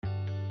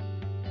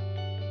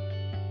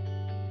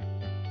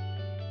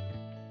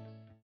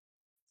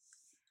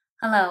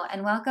Hello,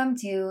 and welcome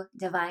to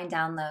Divine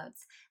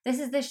Downloads. This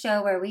is the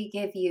show where we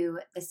give you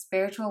the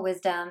spiritual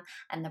wisdom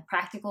and the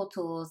practical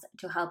tools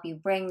to help you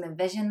bring the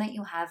vision that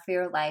you have for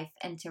your life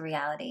into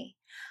reality.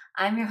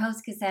 I'm your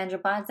host, Cassandra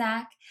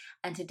Bodzak,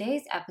 and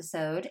today's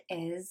episode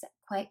is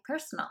quite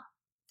personal.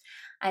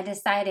 I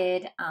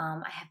decided,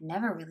 I have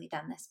never really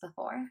done this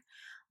before,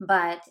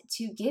 but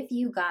to give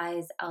you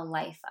guys a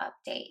life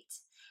update,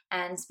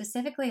 and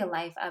specifically a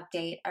life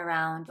update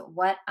around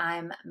what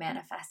I'm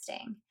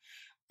manifesting.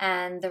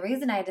 And the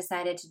reason I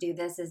decided to do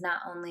this is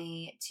not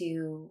only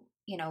to,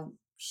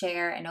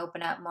 share and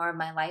open up more of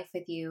my life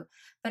with you,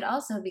 but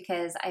also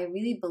because I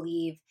really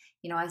believe,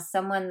 as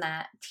someone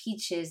that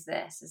teaches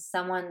this, as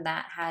someone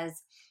that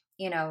has,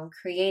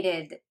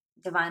 created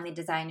Divinely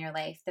Design Your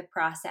Life, the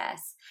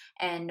process,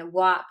 and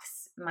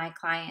walks my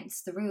clients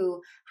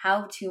through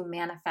how to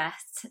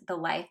manifest the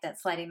life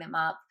that's lighting them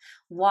up,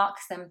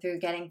 walks them through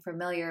getting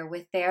familiar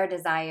with their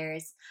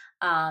desires,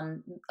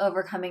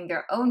 overcoming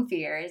their own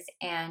fears,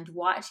 and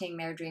watching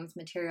their dreams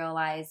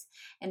materialize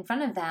in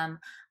front of them.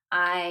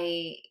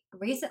 I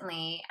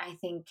recently, I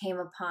think, came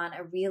upon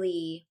a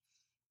really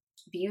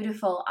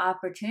beautiful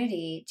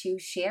opportunity to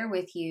share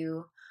with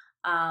you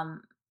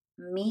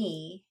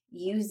me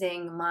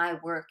using my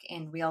work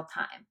in real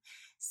time.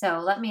 So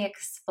let me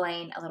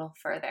explain a little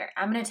further.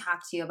 I'm going to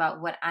talk to you about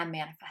what I'm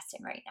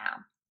manifesting right now.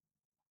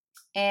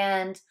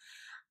 And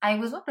I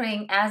was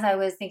wondering, as I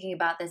was thinking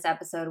about this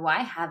episode,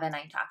 why haven't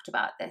I talked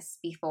about this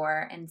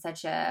before in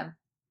such a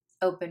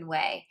open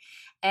way?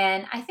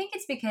 And I think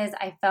it's because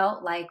I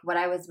felt like what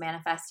I was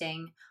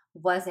manifesting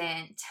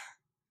wasn't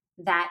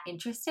that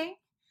interesting.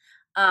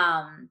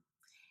 Um,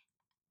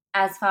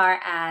 as far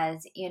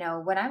as,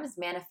 when I was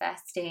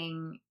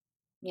manifesting,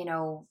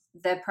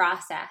 the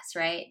process,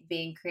 right,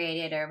 being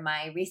created, or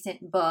my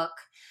recent book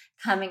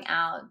coming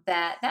out,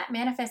 that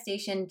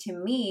manifestation to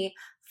me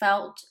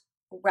felt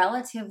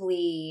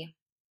relatively,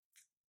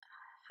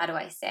 how do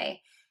I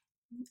say,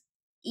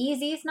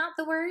 easy is not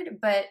the word,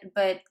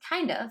 but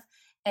kind of.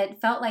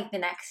 It felt like the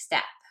next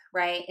step,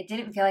 right? It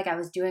didn't feel like I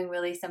was doing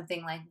really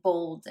something like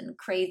bold and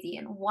crazy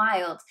and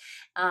wild.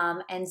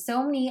 And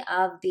so many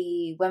of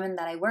the women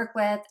that I work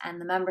with and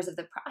the members of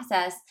the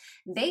process,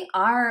 they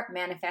are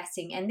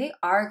manifesting and they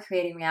are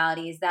creating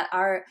realities that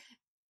are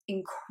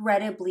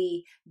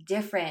incredibly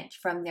different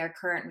from their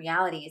current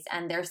realities.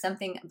 And there's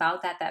something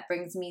about that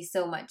brings me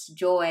so much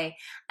joy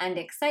and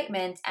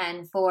excitement.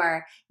 And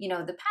for,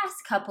 the past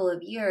couple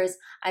of years,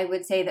 I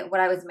would say that what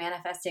I was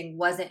manifesting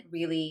wasn't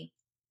really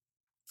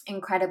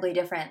incredibly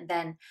different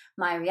than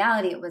my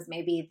reality. It was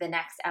maybe the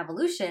next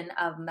evolution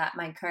of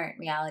my current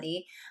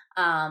reality.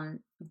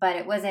 But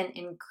it wasn't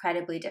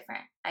incredibly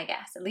different, I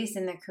guess, at least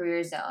in the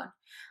career zone.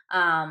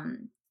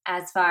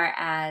 As far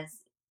as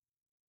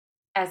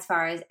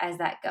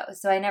that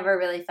goes. So I never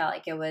really felt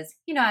like it was,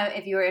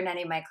 if you were in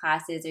any of my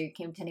classes or you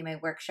came to any of my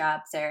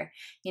workshops, or,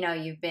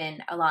 you've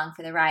been along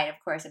for the ride, of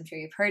course, I'm sure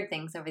you've heard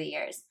things over the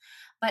years.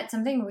 But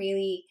something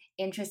really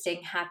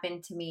interesting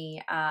happened to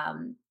me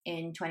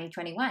in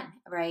 2021,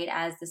 right?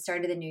 As the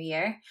start of the new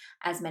year,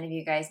 as many of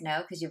you guys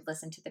know, because you've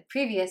listened to the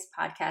previous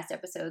podcast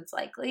episodes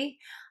likely,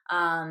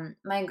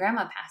 my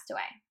grandma passed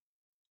away.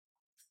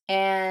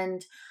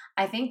 And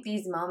I think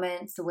these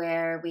moments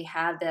where we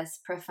have this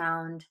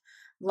profound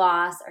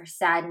loss or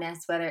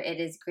sadness, whether it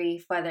is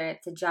grief, whether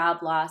it's a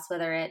job loss,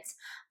 whether it's,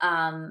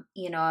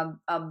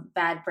 a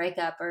bad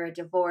breakup or a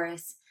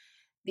divorce,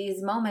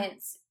 these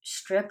moments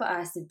strip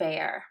us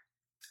bare,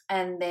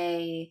 and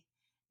they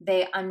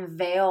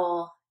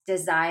unveil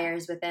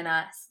desires within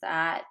us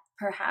that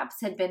perhaps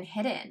had been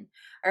hidden,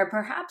 or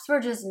perhaps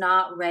we're just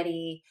not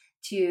ready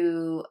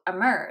to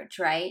emerge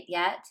right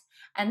yet.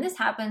 And this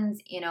happens,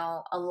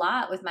 a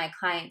lot with my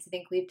clients. I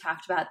think we've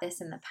talked about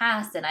this in the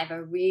past, and I have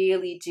a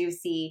really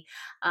juicy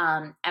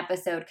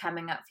episode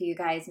coming up for you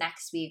guys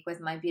next week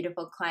with my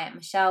beautiful client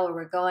Michelle, where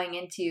we're going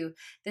into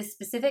this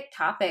specific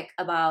topic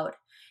about,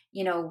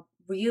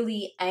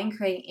 really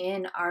anchoring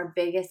in our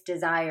biggest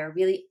desire,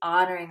 really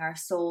honoring our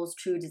soul's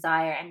true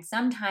desire. And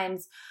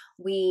sometimes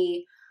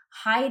we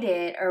hide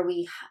it, or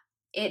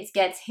it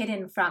gets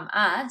hidden from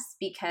us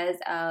because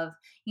of,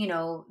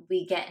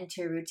 we get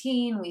into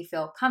routine, we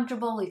feel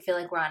comfortable, we feel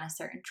like we're on a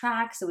certain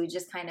track. So we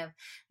just kind of,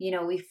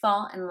 we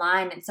fall in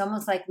line. It's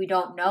almost like we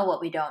don't know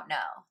what we don't know,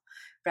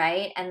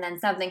 right? And then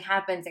something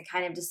happens and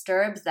kind of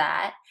disturbs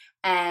that.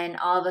 And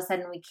all of a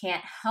sudden we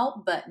can't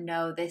help but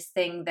know this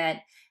thing that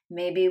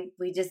maybe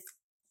we just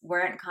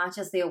weren't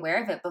consciously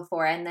aware of it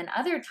before. And then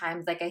other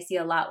times, like I see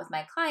a lot with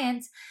my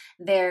clients,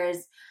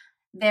 there's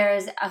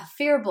a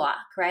fear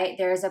block, right?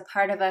 There's a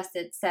part of us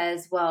that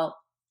says, well,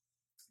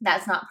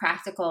 that's not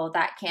practical,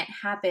 that can't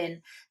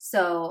happen,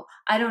 so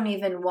I don't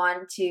even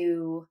want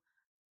to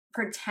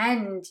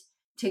pretend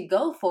to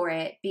go for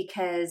it,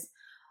 because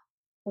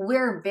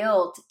we're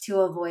built to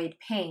avoid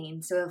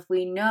pain. So if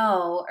we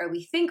know, or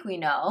we think we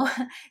know,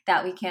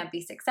 that we can't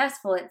be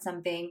successful at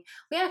something,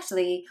 we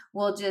actually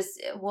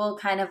we'll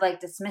kind of like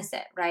dismiss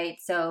it, right?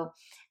 So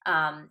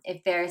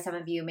if there are some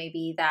of you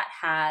maybe that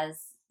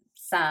has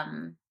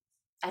some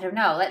I don't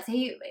know, let's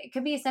say it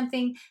could be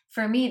something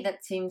for me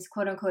that seems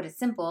quote unquote as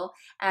simple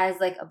as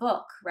like a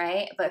book,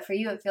 right? But for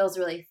you, it feels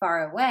really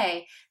far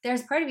away.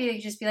 There's part of you that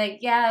could just be like,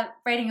 yeah,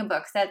 writing a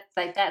book,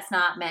 that's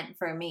not meant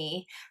for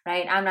me,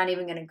 right? I'm not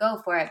even going to go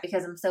for it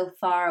because I'm so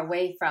far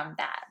away from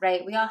that,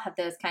 right? We all have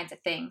those kinds of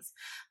things.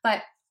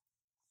 But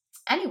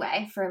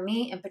anyway, for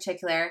me in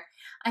particular,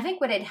 I think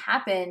what had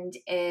happened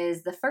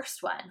is the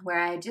first one where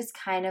I just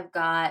kind of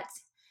got,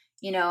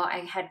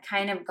 I had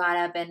kind of got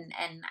up and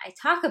I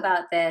talk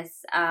about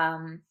this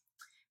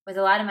with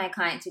a lot of my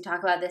clients who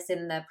talk about this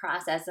in the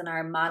process in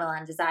our model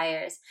on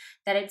desires,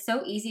 that it's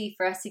so easy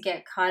for us to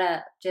get caught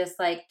up just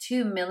like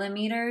 2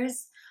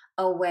 millimeters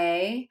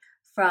away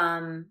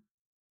from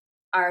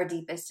our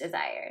deepest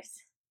desires,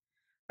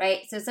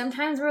 right? So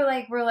sometimes we're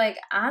like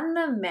on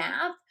the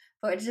map,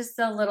 but just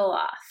a little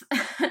off.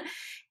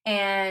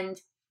 and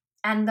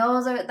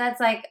that's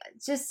like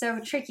just so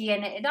tricky.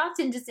 And it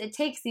often just, it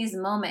takes these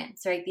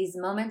moments, right? These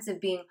moments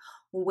of being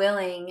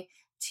willing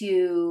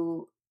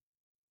to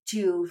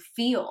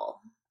feel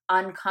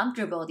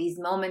uncomfortable, these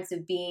moments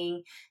of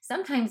being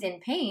sometimes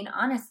in pain,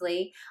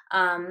 honestly,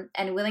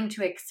 and willing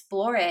to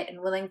explore it and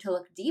willing to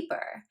look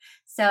deeper.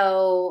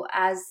 So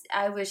as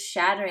I was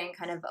shattering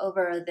kind of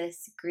over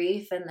this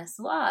grief and this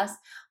loss,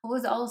 what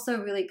was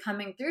also really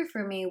coming through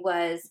for me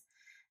was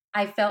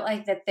I felt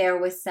like that there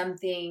was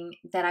something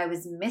that I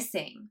was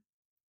missing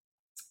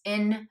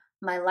in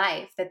my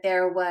life, that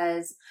there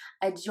was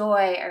a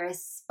joy or a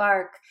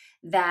spark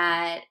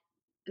that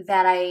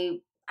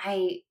I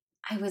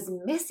I was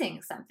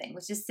missing something,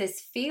 was just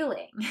this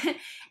feeling.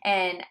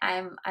 And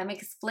I'm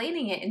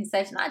explaining it in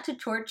such, not to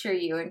torture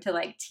you and to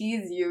like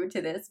tease you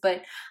to this,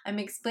 but I'm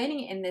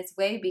explaining it in this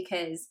way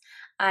because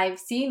I've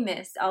seen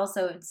this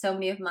also in so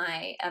many of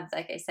my, of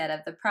like I said, of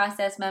the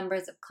process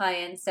members, of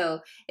clients. So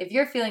if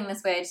you're feeling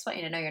this way, I just want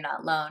you to know you're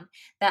not alone.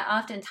 That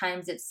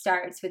oftentimes it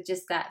starts with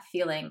just that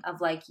feeling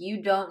of like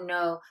you don't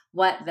know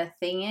what the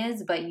thing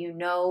is, but you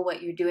know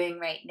what you're doing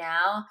right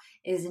now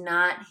is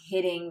not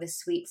hitting the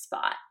sweet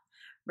spot,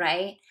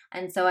 right?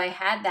 And so I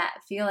had that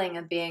feeling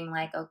of being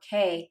like,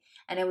 okay.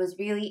 And it was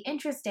really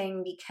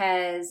interesting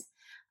because,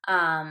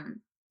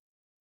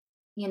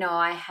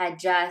 I had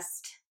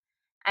just,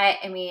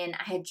 I mean,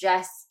 I had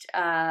just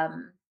had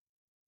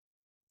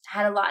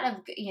a lot of,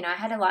 I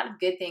had a lot of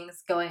good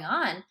things going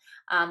on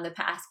the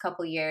past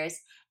couple years.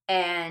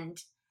 And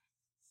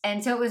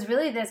so it was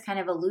really this kind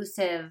of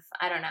elusive,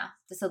 I don't know,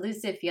 this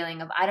elusive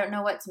feeling of I don't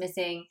know what's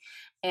missing.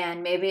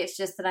 And maybe it's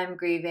just that I'm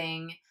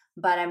grieving,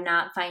 but I'm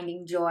not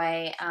finding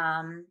joy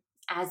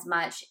as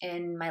much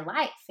in my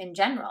life in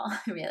general.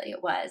 Really,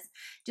 it was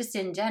just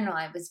in general.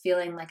 I was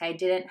feeling like I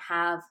didn't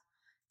have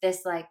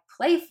this like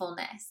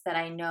playfulness that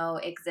I know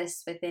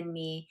exists within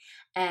me.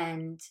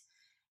 And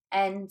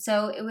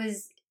so it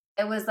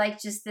was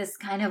like just this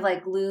kind of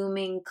like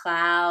looming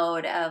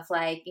cloud of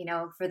like,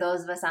 for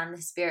those of us on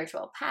the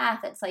spiritual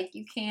path, it's like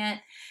you can't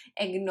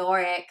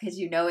ignore it because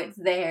it's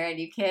there and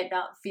you can't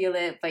not feel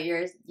it, but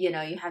you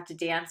have to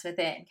dance with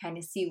it and kind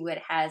of see what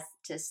it has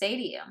to say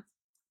to you.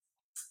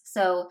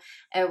 So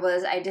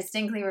I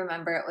distinctly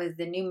remember it was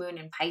the new moon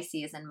in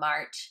Pisces in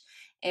March,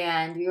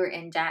 and we were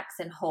in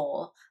Jackson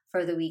Hole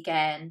for the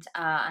weekend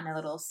on a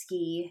little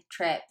ski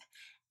trip.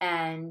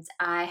 And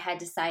I had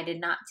decided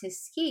not to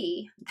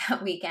ski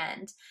that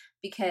weekend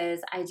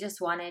because I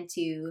just wanted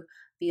to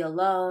be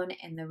alone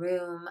in the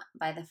room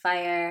by the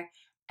fire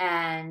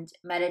and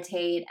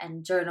meditate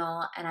and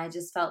journal. And I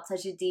just felt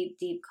such a deep,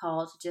 deep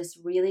call to just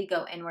really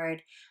go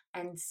inward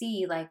and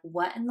see like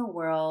what in the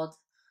world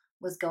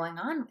was going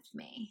on with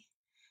me.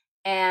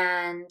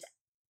 And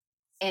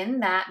in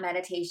that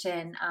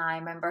meditation, I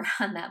remember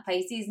on that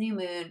Pisces new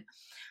moon,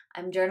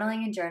 I'm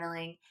journaling and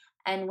journaling.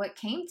 And what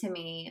came to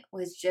me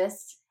was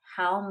just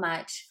how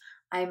much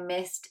I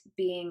missed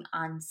being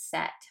on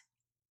set.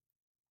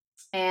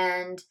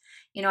 And,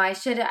 I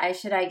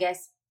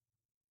guess,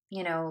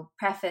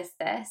 preface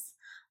this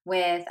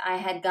with I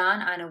had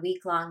gone on a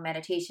week-long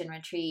meditation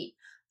retreat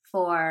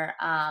for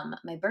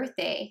my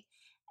birthday.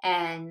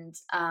 And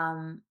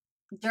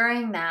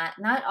during that,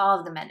 not all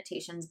of the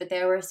meditations, but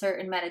there were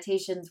certain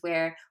meditations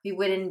where we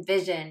would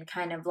envision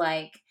kind of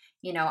like,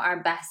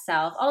 our best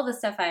self, all the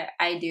stuff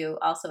I do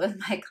also with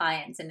my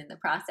clients and in the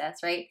process,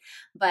 right?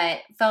 But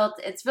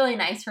felt it's really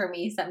nice for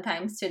me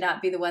sometimes to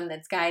not be the one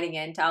that's guiding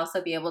it, to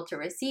also be able to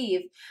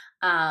receive.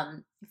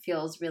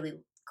 Feels really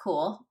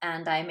cool.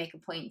 And I make a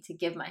point to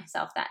give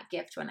myself that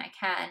gift when I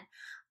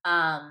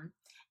can.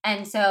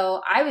 And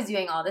so I was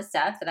doing all this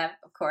stuff that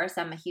of course,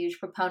 I'm a huge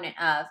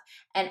proponent of.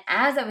 And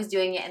as I was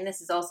doing it, and this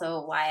is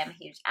also why I'm a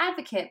huge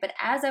advocate, but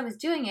as I was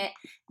doing it,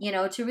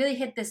 to really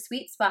hit the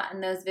sweet spot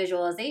in those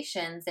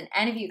visualizations, and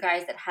any of you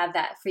guys that have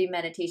that free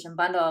meditation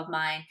bundle of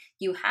mine,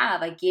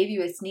 I gave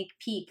you a sneak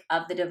peek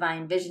of the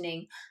divine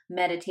visioning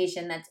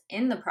meditation that's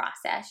in the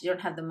process. You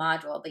don't have the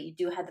module, but you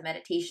do have the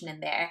meditation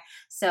in there.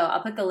 So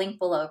I'll put the link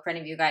below for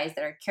any of you guys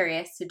that are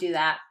curious to do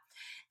that.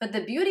 But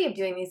the beauty of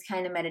doing these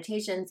kind of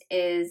meditations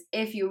is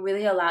if you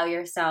really allow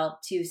yourself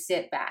to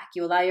sit back,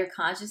 you allow your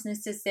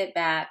consciousness to sit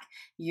back,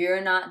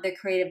 you're not the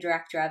creative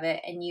director of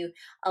it, and you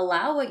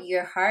allow what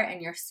your heart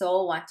and your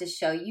soul want to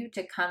show you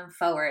to come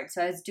forward.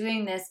 So I was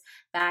doing this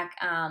back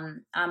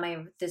on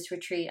this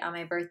retreat on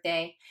my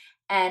birthday,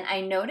 and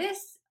I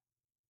noticed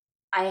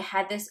I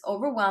had this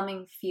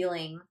overwhelming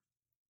feeling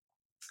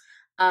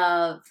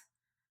of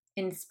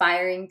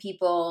inspiring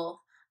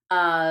people,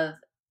 of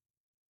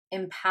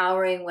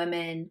empowering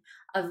women,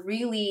 of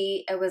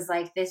really, it was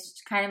like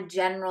this kind of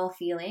general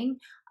feeling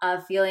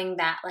of feeling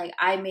that like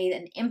I made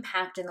an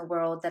impact in the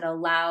world that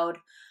allowed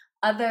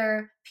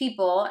other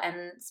people,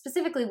 and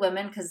specifically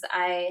women, because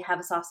I have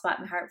a soft spot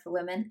in my heart for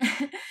women,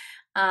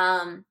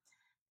 um,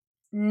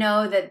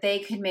 know that they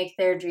could make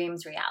their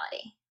dreams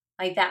reality.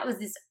 Like that was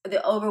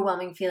the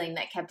overwhelming feeling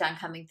that kept on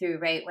coming through,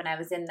 right, when I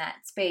was in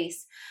that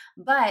space.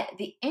 But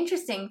the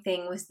interesting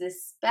thing was the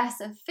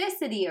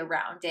specificity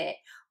around it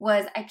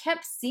was I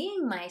kept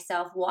seeing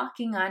myself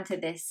walking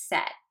onto this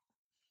set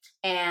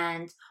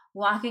and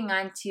walking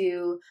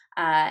onto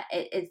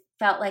it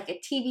felt like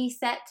a TV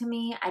set to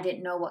me. I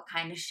didn't know what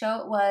kind of show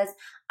it was.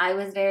 I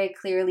was very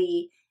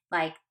clearly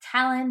like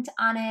talent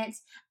on it,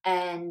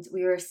 and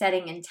we were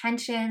setting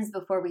intentions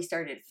before we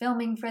started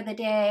filming for the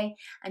day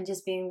and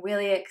just being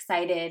really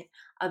excited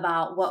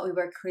about what we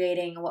were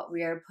creating and what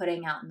we were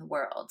putting out in the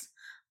world.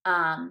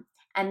 And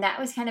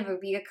that was kind of a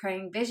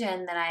reoccurring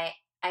vision that I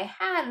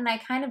had, and I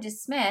kind of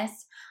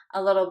dismissed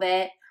a little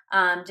bit,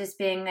 just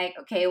being like,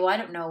 okay, well, I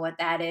don't know what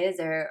that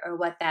is or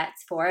what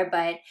that's for,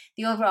 but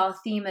the overall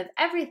theme of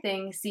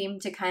everything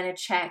seemed to kind of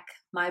check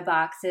my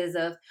boxes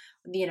of,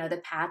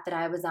 the path that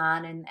I was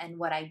on and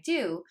what I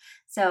do.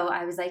 So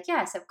I was like,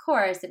 yes, of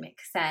course, it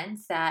makes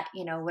sense that,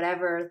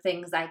 whatever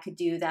things I could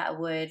do that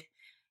would,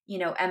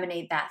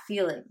 emanate that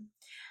feeling.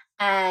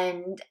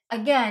 And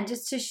again,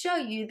 just to show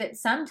you that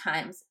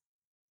sometimes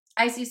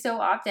I see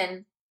so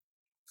often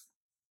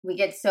we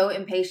get so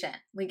impatient.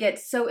 We get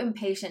so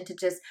impatient to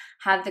just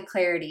have the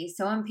clarity,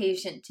 so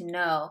impatient to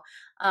know.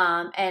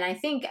 And I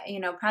think,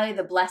 probably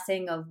the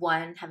blessing of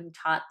one, having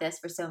taught this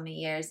for so many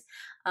years,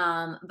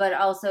 but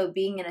also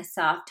being in a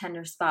soft,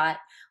 tender spot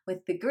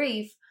with the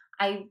grief,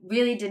 I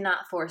really did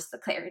not force the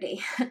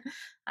clarity.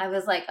 I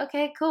was like,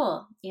 okay,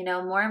 cool.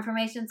 More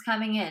information's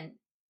coming in.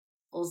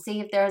 We'll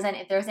see if there's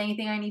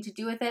anything I need to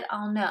do with it.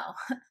 I'll know.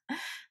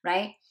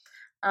 Right.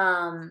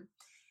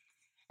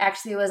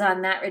 Actually, it was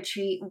on that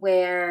retreat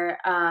where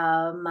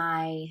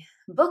my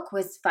book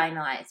was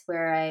finalized,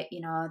 where I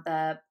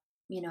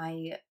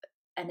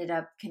ended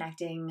up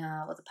connecting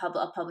with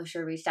a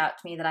publisher reached out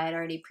to me that I had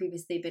already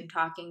previously been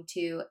talking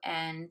to,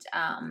 and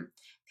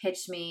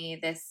pitched me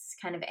this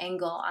kind of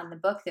angle on the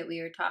book that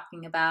we were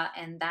talking about,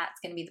 and that's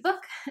going to be the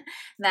book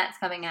that's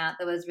coming out.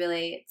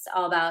 It's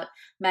all about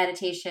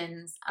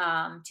meditations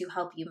to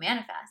help you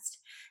manifest.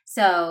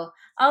 So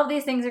all of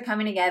these things are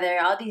coming together.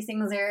 All these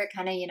things are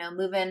kind of,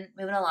 moving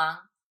along.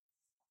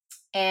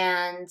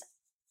 And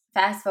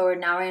fast forward,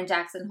 now we're in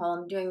Jackson Hole.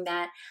 I'm doing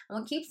that. And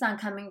what keeps on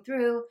coming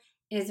through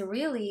is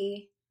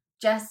really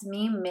just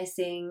me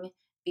missing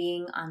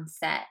being on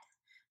set,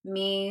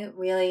 me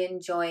really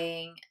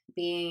enjoying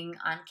being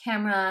on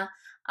camera.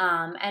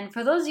 And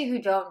for those of you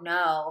who don't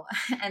know,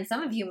 and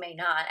some of you may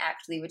not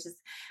actually, which is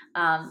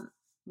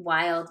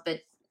wild, but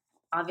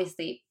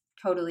obviously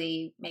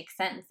totally makes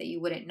sense that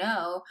you wouldn't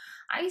know.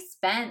 I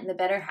spent the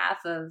better half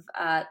of,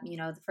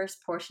 the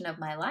first portion of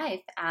my life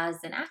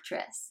as an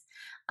actress.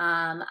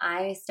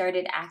 I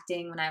started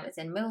acting when I was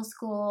in middle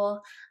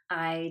school.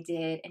 I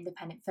did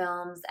independent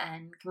films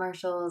and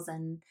commercials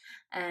and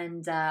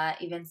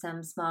even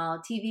some small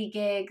TV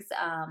gigs.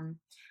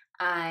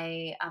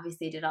 I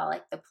obviously did all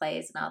like the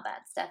plays and all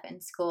that stuff in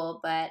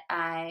school, but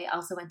I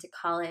also went to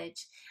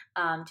college,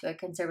 to a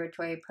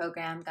conservatory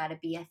program, got a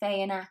BFA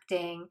in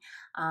acting,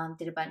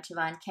 did a bunch of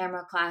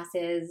on-camera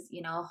classes,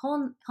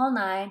 whole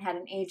nine, had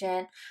an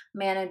agent,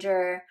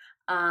 manager,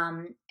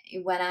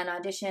 went on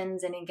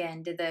auditions, and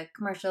again, did the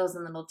commercials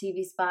and little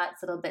TV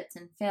spots, little bits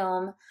in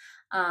film.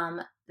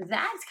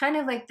 That's kind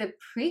of like the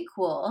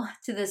prequel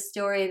to the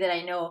story that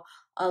I know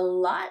a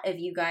lot of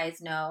you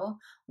guys know,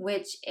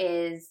 which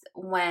is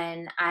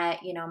when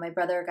my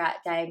brother got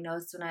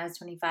diagnosed when I was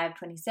 25,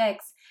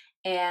 26,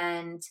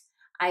 and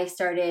I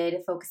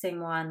started focusing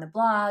more on the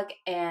blog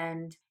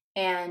and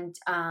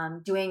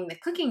doing the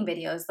cooking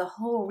videos. The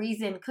whole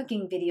reason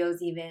cooking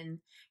videos even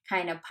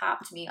kind of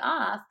popped me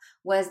off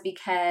was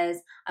because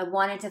I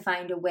wanted to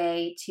find a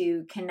way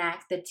to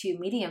connect the two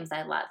mediums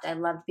I loved. I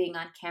loved being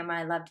on camera.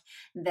 I loved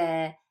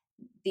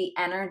the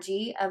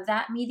energy of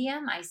that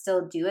medium. I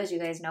still do, as you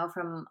guys know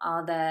from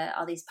all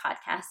these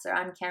podcasts are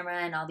on camera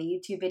and all the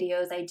YouTube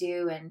videos I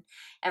do and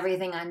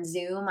everything on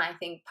Zoom. I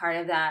think part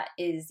of that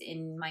is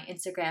in my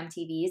Instagram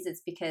TVs.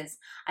 It's because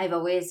I've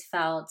always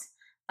felt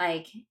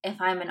like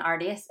if I'm an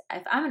artist,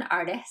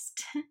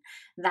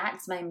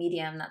 that's my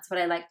medium. That's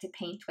what I like to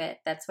paint with.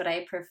 That's what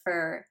I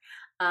prefer.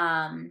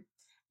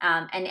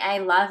 And I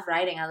love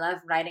writing. I love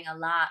writing a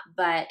lot.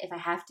 But if I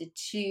have to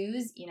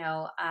choose,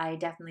 I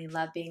definitely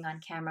love being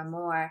on camera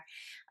more.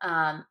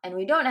 And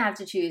we don't have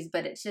to choose,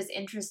 but it's just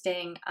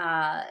interesting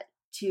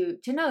to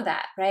know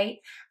that, right?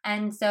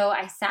 And so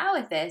I sat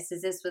with this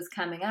as this was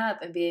coming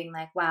up and being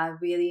like, wow, I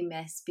really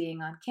miss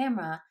being on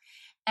camera.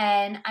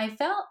 And I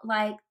felt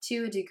like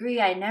to a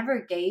degree, I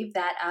never gave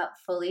that up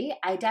fully.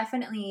 I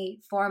definitely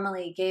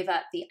formally gave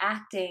up the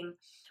acting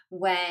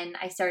when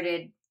I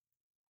started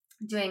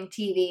doing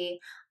TV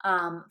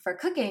for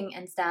cooking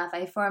and stuff.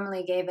 I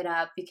formally gave it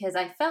up because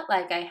I felt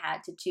like I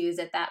had to choose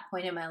at that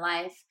point in my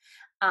life.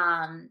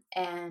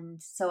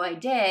 And so I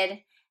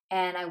did.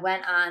 And I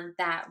went on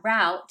that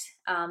route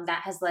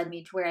that has led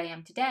me to where I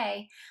am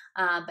today.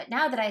 But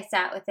now that I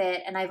sat with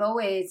it, and I've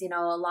always,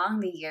 along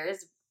the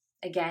years,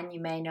 again,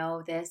 you may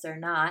know this or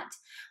not,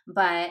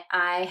 but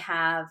I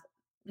have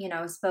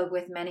spoke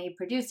with many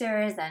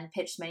producers and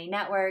pitched many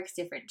networks,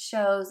 different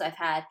shows. I've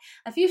had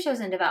a few shows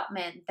in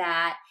development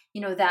that,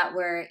 that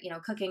were,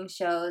 cooking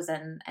shows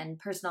and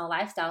personal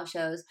lifestyle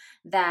shows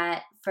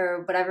that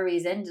for whatever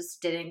reason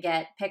just didn't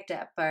get picked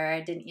up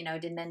or didn't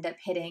end up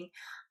hitting.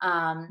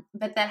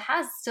 But that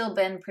has still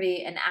been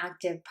pretty an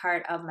active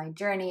part of my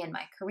journey and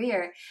my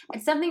career.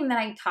 It's something that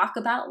I talk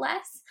about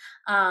less.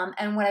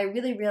 And what I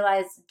really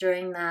realized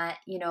during that,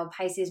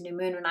 Pisces new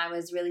moon when I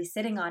was really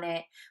sitting on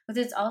it was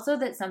it's also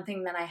that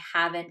something that I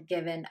haven't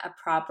given a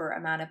proper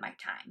amount of my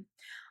time.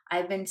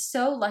 I've been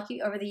so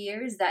lucky over the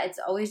years that it's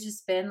always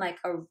just been like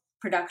a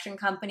production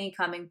company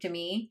coming to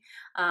me,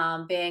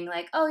 being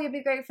like, "Oh, you'd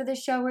be great for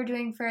this show we're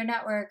doing for a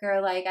network,"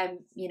 or like I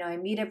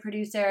meet a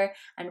producer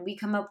and we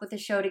come up with a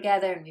show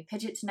together and we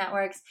pitch it to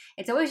networks.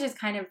 It's always just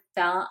kind of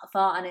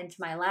fallen into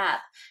my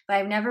lap, but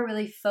I've never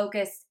really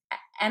focused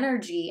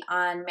energy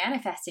on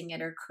manifesting it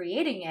or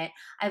creating it.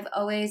 I've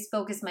always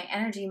focused my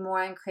energy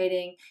more on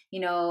creating,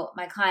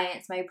 my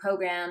clients, my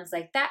programs,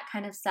 like that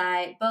kind of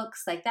side,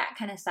 books, like that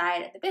kind of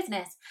side of the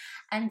business.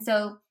 And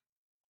so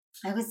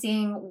I was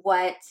seeing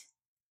what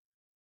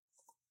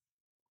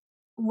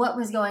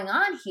was going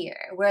on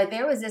here, where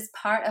there was this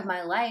part of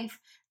my life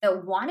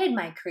that wanted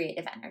my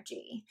creative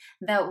energy,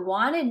 that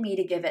wanted me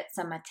to give it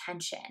some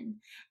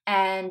attention.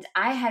 And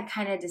I had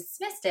kind of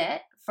dismissed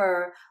it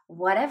for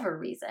whatever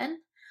reason.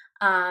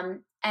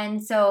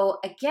 And so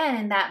again,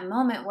 in that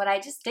moment, what I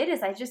just did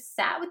is I just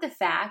sat with the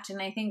fact, and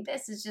I think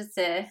this is just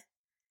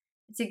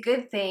it's a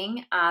good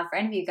thing for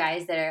any of you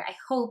guys that are, I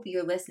hope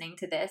you're listening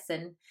to this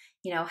and,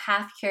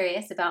 half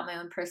curious about my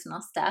own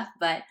personal stuff,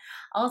 but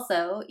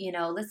also,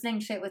 listening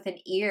to it with an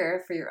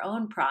ear for your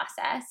own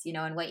process,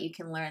 and what you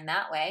can learn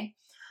that way.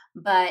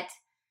 But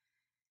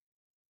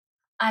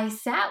I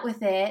sat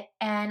with it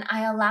and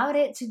I allowed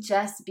it to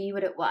just be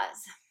what it was.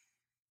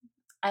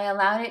 I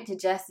allowed it to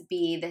just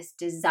be this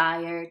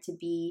desire to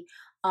be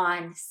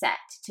on set,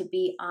 to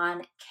be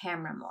on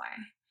camera more.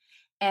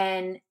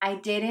 And I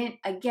didn't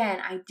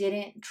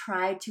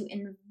try to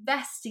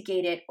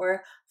investigate it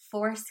or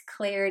force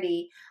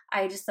clarity.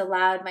 I just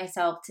allowed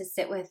myself to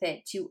sit with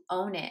it, to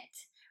own it,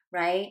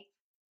 right?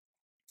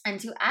 And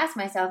to ask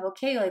myself,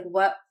 okay, like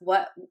what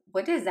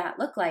does that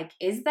look like?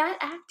 Is that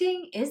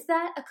acting? Is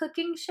that a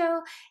cooking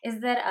show?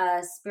 Is that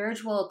a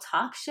spiritual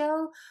talk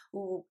show?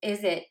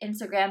 Is it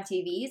Instagram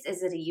TVs?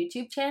 Is it a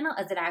YouTube channel?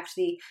 Is it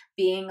actually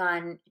being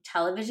on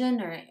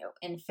television or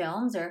in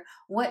films? Or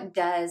what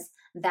does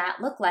that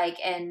look like?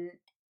 And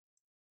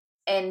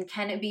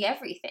can it be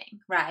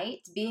everything, right?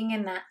 Being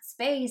in that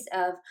space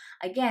of,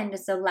 again,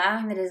 just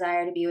allowing the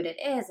desire to be what it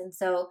is. And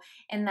so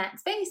in that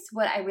space,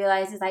 what I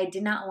realized is I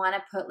did not want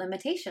to put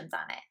limitations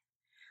on it.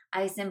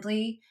 I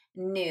simply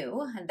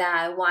knew that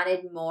I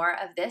wanted more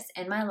of this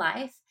in my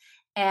life,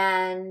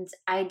 and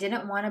I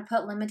didn't want to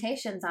put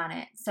limitations on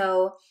it.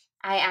 So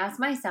I asked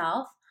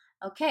myself,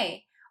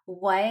 okay,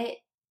 what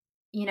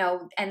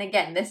and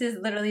again, this is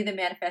literally the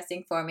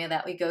manifesting formula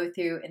that we go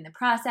through in the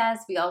process.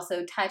 We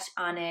also touch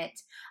on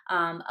it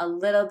a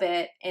little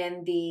bit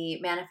in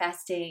the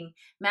manifesting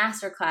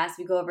masterclass.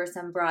 We go over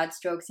some broad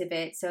strokes of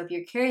it. So if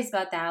you're curious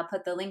about that, I'll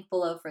put the link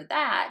below for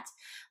that.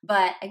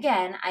 But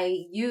again,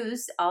 I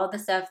use all the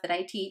stuff that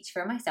I teach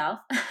for myself.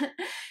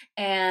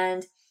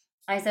 And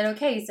I said,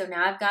 okay, so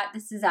now I've got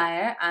this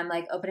desire. I'm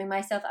like opening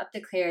myself up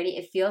to clarity.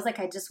 It feels like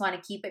I just want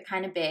to keep it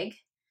kind of big,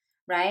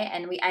 right?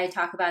 And I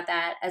talk about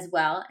that as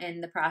well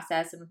in the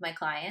process and with my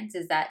clients,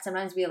 is that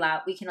sometimes we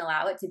can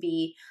allow it to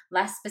be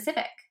less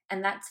specific,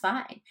 and that's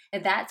fine.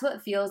 If that's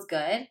what feels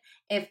good,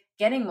 if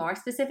getting more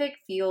specific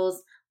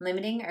feels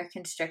limiting or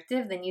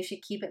constrictive, then you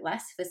should keep it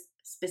less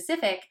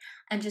specific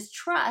and just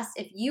trust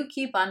if you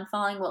keep on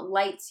following what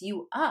lights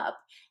you up,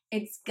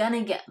 it's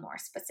gonna get more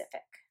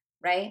specific,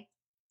 right?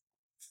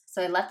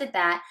 So I left it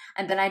that,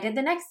 and then I did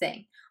the next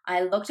thing.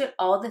 I looked at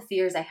all the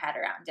fears I had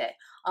around it,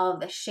 all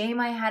of the shame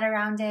I had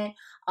around it,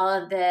 all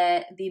of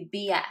the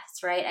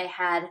BS, right?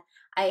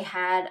 I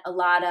had a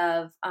lot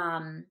of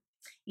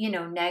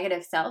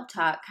negative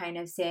self-talk, kind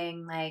of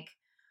saying like,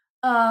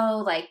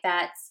 oh, like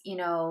that's,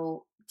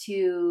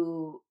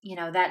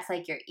 that's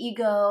like your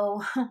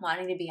ego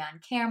wanting to be on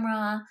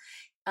camera.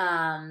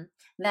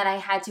 that I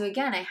had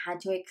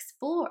to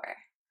explore,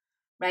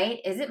 right?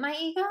 Is it my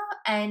ego?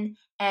 And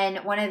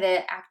one of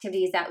the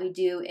activities that we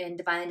do in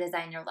Divinely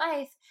Design Your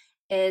Life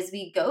is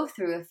we go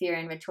through a fear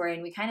inventory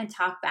and we kind of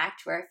talk back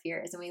to our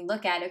fears and we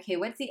look at, okay,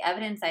 what's the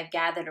evidence I've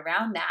gathered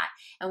around that?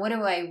 And what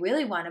do I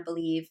really want to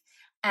believe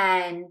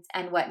and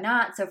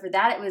whatnot? So for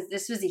that,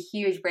 this was a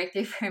huge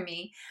breakthrough for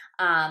me.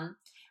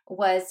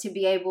 Was to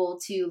be able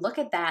to look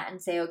at that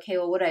and say, okay,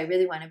 well, what do I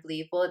really want to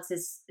believe? Well,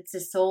 it's a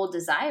soul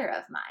desire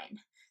of mine.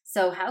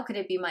 So how could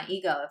it be my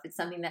ego if it's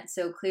something that's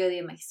so clearly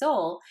in my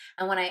soul?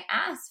 And when I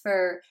asked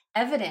for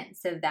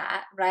evidence of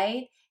that,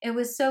 right, it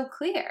was so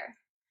clear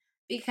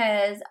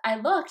because I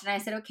looked and I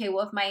said, okay,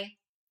 well,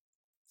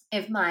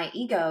 if my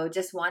ego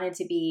just wanted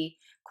to be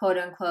quote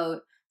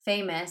unquote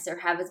famous or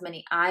have as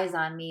many eyes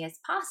on me as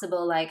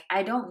possible, like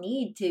I don't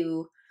need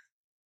to,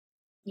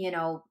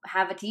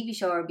 have a TV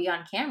show or be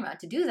on camera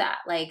to do that.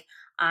 Like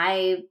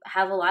I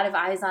have a lot of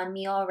eyes on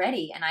me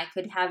already and I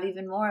could have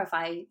even more if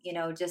I,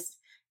 just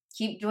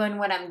keep doing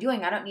what I'm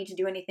doing. I don't need to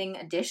do anything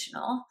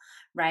additional,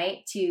 right?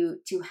 To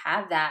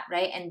have that,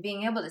 right? And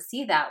being able to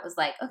see that was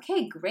like,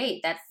 okay,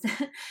 great. That's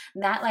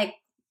that like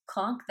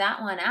clunk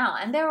that one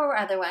out. And there were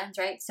other ones,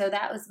 right? So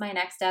that was my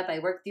next step. I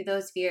worked through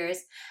those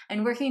fears,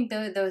 and working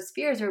through those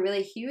fears were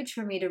really huge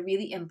for me to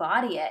really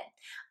embody it.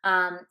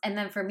 And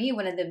then for me,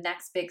 one of the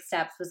next big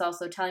steps was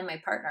also telling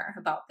my partner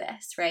about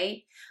this,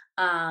 right?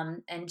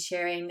 And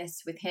sharing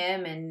this with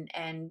him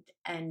and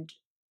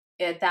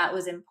that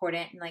was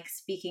important, and like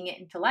speaking it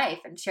into life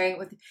and sharing it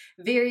with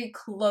very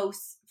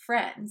close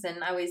friends.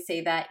 And I always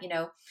say that,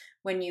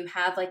 when you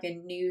have like a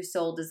new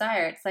soul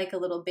desire, it's like a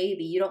little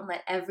baby. You don't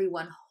let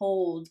everyone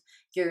hold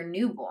your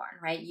newborn,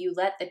 right? You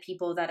let the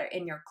people that are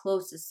in your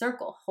closest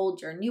circle hold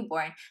your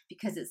newborn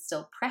because it's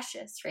still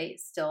precious, right?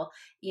 It's still,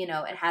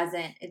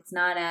 it's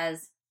not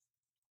as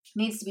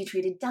needs to be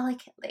treated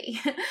delicately,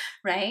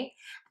 right?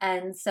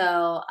 And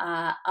so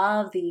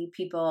all of the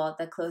people,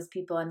 the close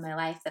people in my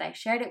life that I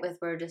shared it with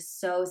were just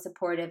so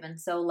supportive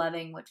and so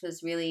loving, which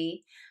was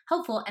really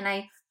helpful. And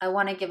I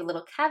want to give a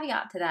little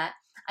caveat to that.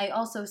 I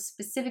also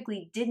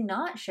specifically did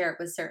not share it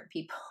with certain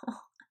people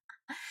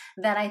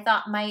that I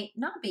thought might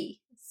not be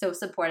so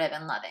supportive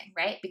and loving,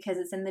 right? Because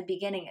it's in the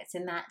beginning, it's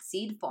in that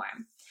seed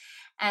form.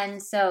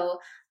 And so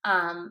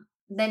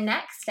the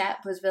next step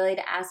was really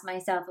to ask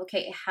myself,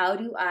 okay, how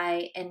do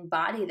I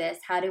embody this?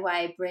 How do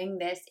I bring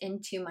this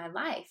into my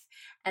life?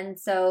 And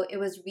so it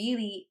was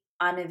really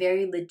on a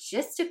very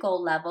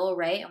logistical level,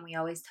 right? And we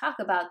always talk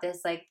about this,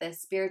 like the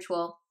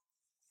spiritual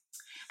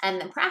and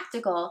the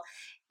practical.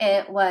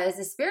 It was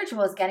the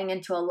spiritual is getting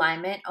into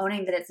alignment,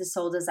 owning that it's a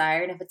soul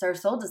desire. And if it's our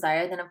soul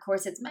desire, then of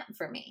course it's meant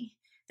for me.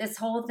 This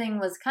whole thing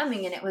was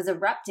coming and it was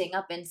erupting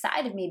up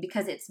inside of me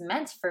because it's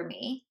meant for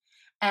me.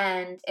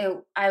 And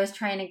it was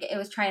trying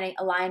to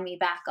align me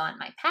back on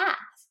my path,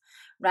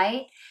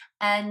 right?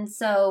 And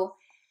so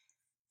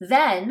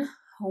then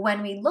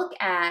when we look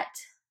at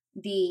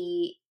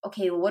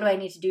okay, well, what do I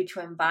need to do to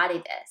embody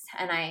this?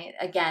 And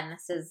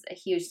this is a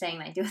huge thing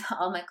that I do with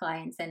all my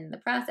clients in the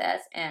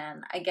process.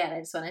 And again,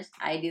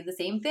 I do the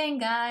same thing,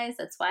 guys.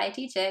 That's why I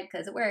teach it,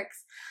 because it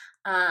works.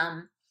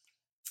 I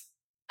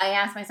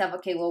asked myself,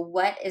 okay, well,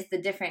 what is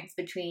the difference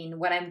between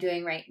what I'm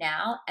doing right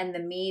now and the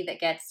me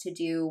that gets to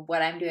do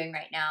what I'm doing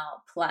right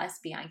now plus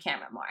be on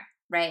camera more,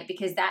 right?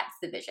 Because that's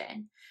the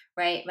vision,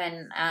 right?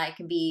 When I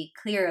can be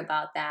clear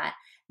about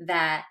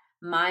that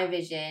my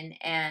vision,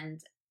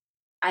 and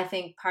I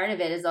think part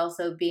of it is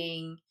also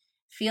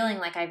feeling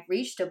like I've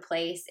reached a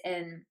place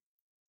in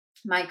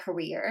my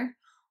career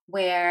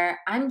where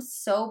I'm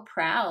so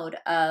proud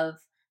of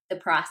the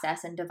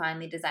process and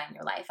Divinely Design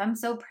Your Life. I'm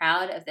so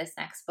proud of this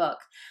next book.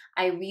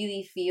 I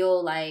really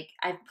feel like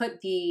I've put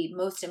the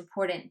most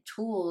important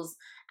tools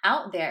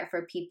out there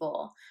for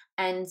people.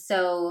 And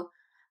so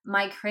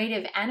my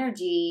creative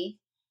energy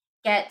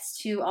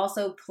gets to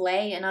also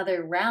play in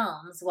other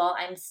realms while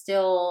I'm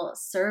still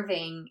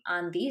serving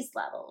on these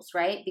levels,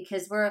 right?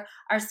 Because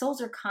our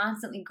souls are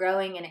constantly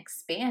growing and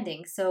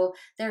expanding. So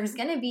there's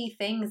going to be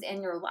things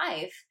in your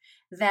life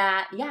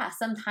that,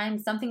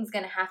 sometimes something's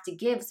going to have to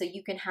give so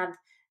you can have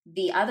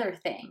the other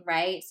thing,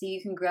 right? So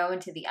you can grow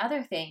into the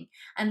other thing.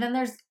 And then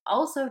there's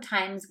also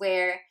times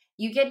where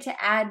you get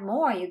to add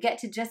more, you get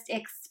to just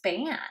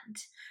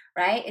expand,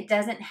 right? It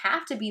doesn't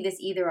have to be this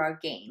either or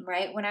game,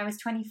 right? When I was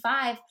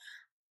 25,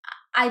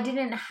 I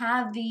didn't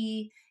have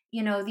the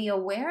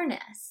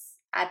awareness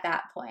at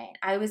that point.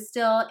 I was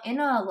still in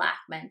a lack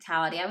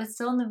mentality. I was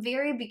still in the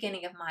very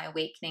beginning of my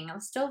awakening. I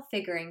was still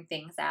figuring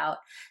things out.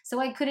 So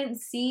I couldn't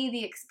see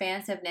the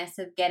expansiveness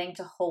of getting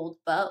to hold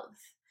both,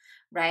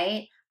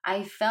 right?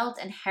 I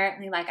felt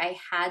inherently like I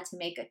had to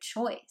make a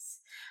choice.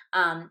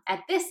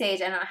 At this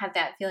age, I don't have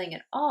that feeling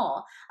at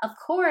all. Of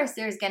course,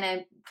 there's going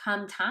to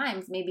come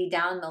times maybe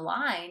down the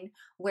line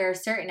where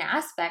certain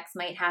aspects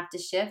might have to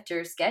shift,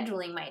 or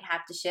scheduling might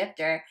have to shift,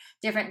 or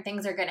different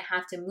things are going to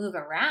have to move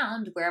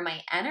around where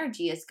my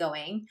energy is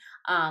going,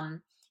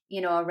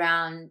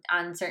 around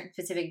on certain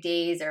specific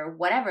days or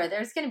whatever.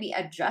 There's going to be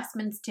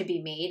adjustments to be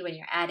made when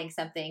you're adding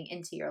something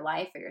into your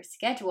life or your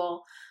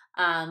schedule.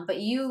 But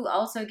you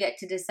also get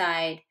to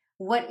decide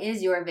what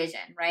is your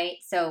vision, right?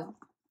 So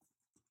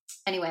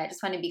anyway, I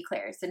just want to be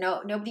clear. So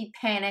nobody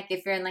panic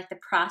if you're in like the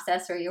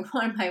process or you're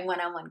one of my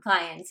one-on-one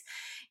clients.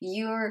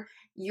 You're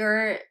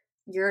you're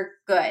you're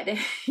good.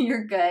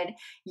 You're good.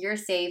 You're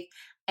safe.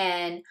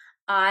 And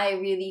I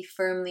really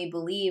firmly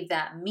believe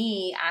that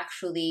me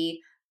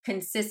actually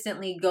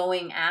consistently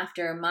going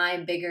after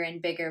my bigger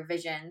and bigger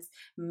visions,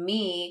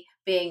 me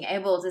being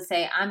able to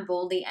say I'm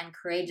boldly and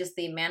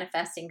courageously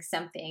manifesting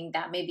something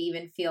that maybe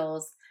even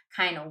feels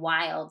kind of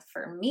wild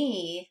for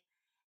me,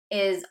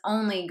 is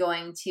only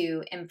going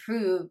to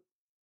improve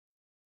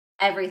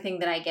everything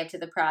that I give to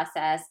the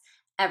process,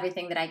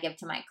 everything that I give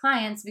to my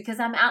clients, because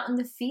I'm out in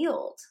the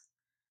field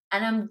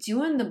and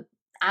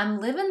I'm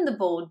living the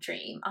bold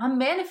dream. I'm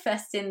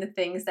manifesting the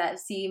things that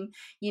seem,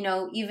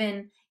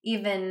 even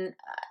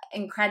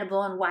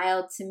incredible and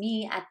wild to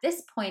me at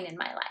this point in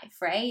my life,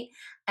 right?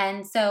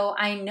 And so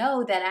I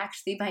know that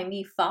actually by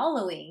me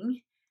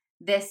following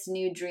this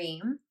new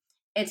dream,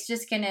 it's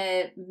just going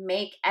to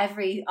make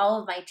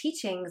all of my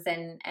teachings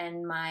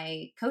and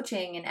my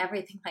coaching and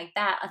everything like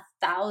that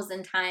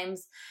 1,000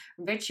 times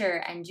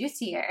richer and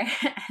juicier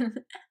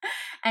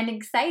and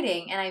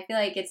exciting. And I feel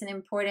like it's an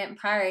important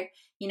part,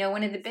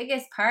 one of the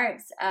biggest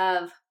parts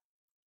of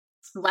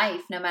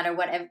life, no matter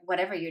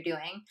whatever you're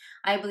doing.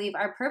 I believe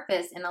our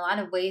purpose in a lot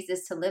of ways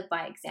is to live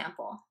by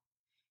example,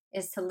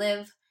 is to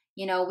live,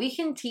 we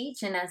can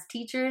teach. And as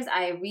teachers,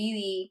 I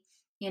really,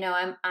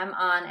 I'm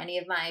on any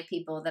of my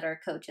people that are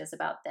coaches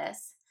about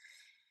this,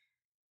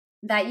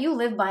 that you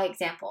live by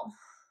example.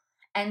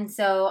 And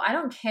so I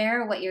don't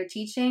care what you're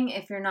teaching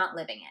if you're not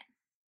living it.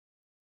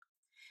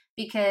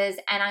 Because,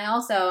 and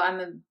I'm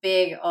a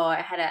big,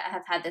 I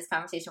have had this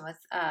conversation with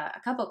a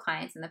couple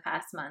clients in the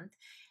past month.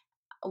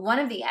 One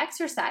of the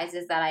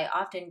exercises that I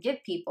often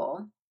give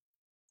people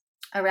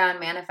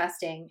around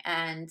manifesting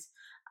and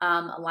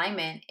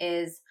alignment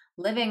is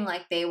living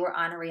like they were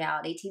on a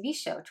reality TV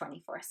show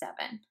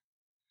 24/7,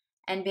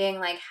 and being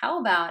like, how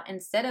about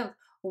instead of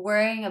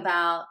worrying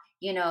about,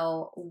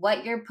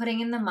 what you're putting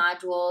in the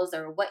modules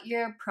or what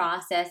your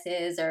process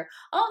is or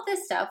all of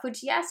this stuff,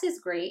 which yes is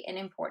great and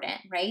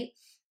important, right?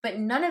 But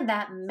none of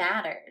that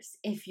matters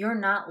if you're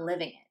not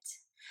living it.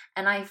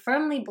 And I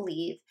firmly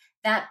believe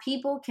that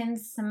people can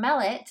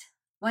smell it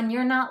when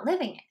you're not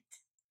living it.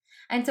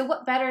 And so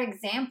what better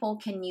example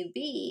can you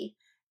be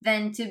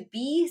than to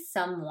be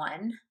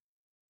someone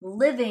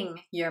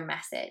living your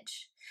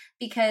message?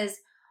 Because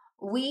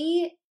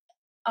we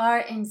are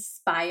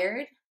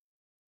inspired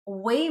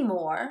way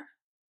more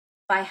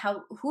by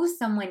who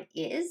someone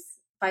is,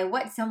 by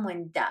what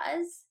someone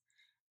does,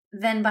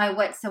 than by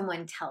what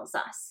someone tells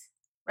us,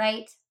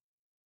 right?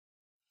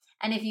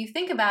 And if you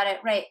think about it,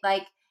 right,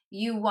 like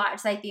you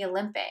watch like the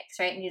Olympics,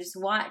 right? And you just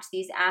watch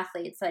these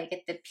athletes like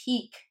at the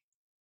peak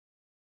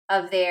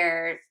of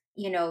their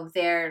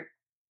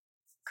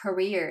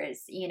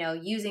careers,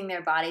 using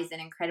their bodies in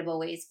incredible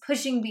ways,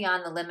 pushing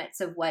beyond the limits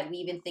of what we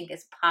even think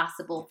is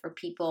possible for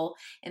people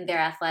in their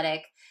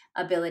athletic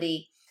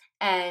ability.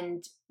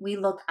 And we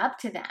look up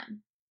to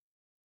them.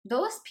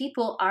 Those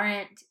people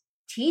aren't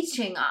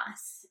teaching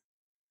us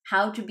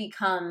how to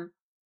become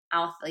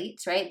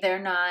athletes, right? They're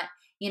not,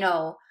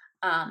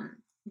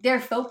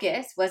 their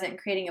focus wasn't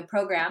creating a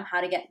program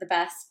how to get the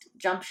best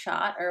jump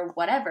shot or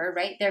whatever,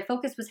 right? Their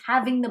focus was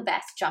having the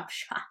best jump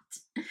shot,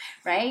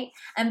 right?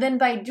 And then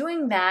by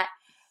doing that,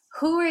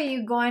 who are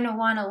you going to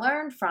want to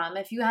learn from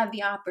if you have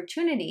the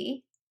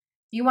opportunity?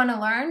 You want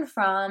to learn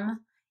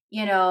from,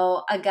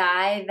 a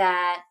guy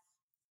that,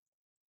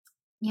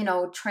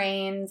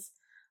 trains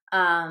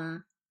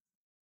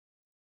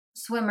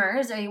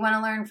swimmers, or you want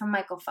to learn from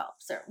Michael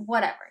Phelps or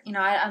whatever.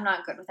 I'm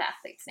not good with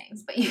athletes'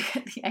 names, but you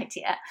get the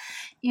idea.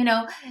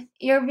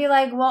 You'll be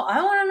like, well,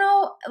 I want to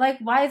know, like,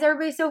 why is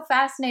everybody so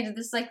fascinated?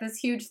 This is like this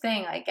huge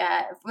thing. Like,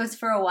 it was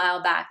for a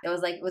while back. It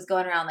was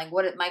going around like,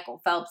 what did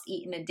Michael Phelps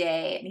eat in a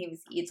day? And he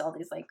eats all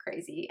these like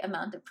crazy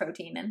amount of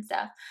protein and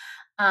stuff.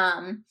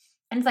 And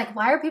it's like,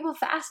 why are people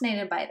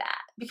fascinated by that?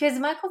 Because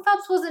Michael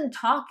Phelps wasn't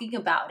talking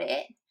about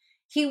it.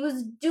 He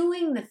was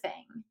doing the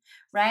thing,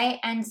 right?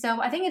 And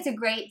so I think it's a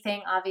great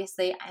thing.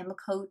 Obviously, I'm a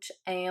coach.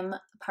 I am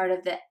part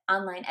of the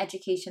online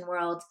education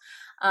world.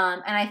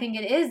 And I think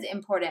it is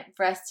important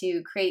for us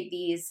to create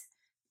these,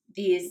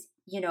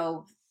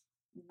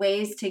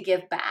 ways to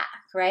give back,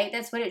 right?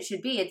 That's what it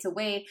should be. It's a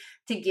way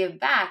to give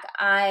back.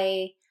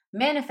 I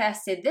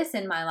manifested this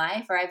in my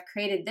life, or I've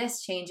created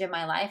this change in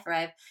my life, or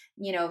I've,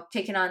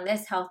 taken on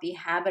this healthy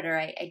habit, or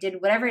I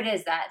did whatever it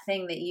is, that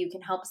thing that you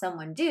can help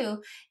someone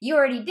do. You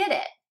already did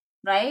it,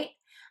 right?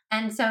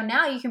 And so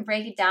now you can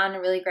break it down in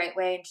a really great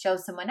way and show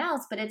someone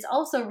else. But it's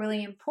also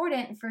really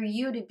important for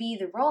you to be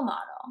the role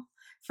model,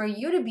 for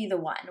you to be the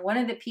one. One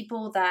of the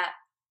people that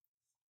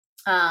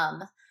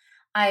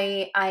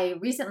I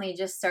recently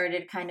just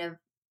started kind of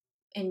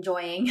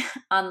enjoying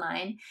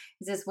online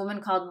is this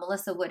woman called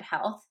Melissa Wood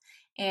Health.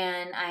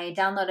 And I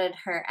downloaded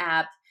her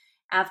app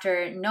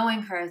after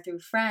knowing her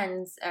through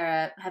friends,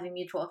 having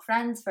mutual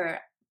friends for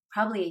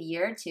probably a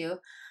year or two,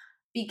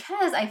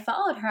 because I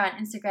followed her on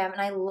Instagram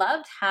and I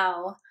loved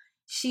how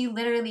she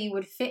literally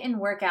would fit in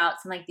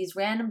workouts in like these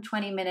random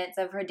 20 minutes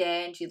of her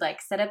day, and she'd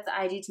like set up the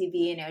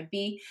IGTV, and it would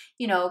be,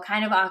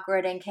 kind of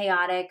awkward and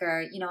chaotic,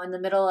 or, in the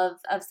middle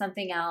of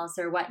something else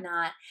or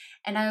whatnot.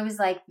 And I was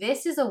like,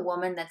 this is a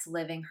woman that's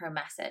living her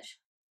message.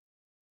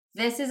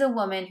 This is a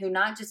woman who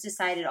not just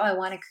decided, oh, I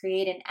want to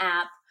create an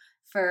app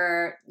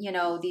for,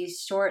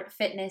 these short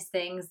fitness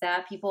things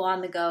that people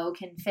on the go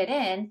can fit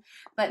in,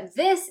 but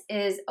this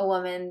is a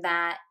woman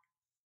that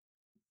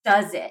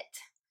does it.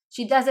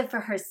 She does it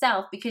for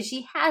herself because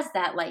she has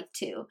that life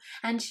too,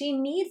 and she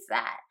needs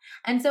that.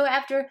 And so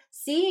after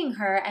seeing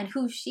her and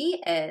who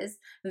she is,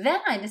 then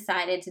I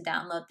decided to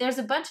download. There's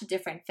a bunch of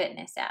different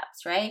fitness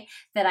apps, right,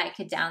 that I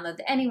could download,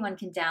 that anyone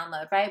can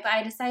download, right? But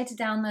I decided to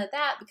download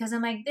that because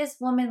I'm like, this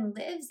woman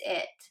lives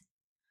it,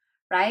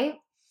 right?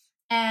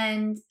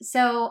 And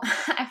so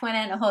I went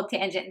on a whole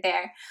tangent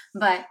there,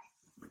 but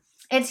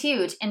it's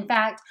huge. In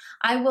fact,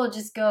 I will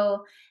just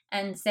go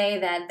and say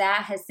that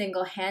has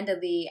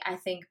single-handedly, I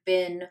think,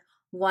 been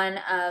one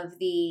of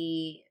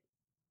the,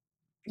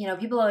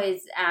 people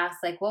always ask,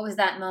 like, what was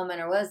that moment,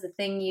 or what was the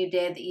thing you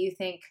did that you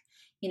think,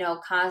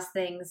 caused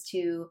things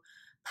to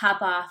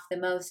pop off the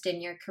most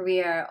in your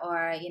career,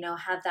 or,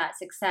 have that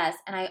success.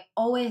 And I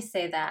always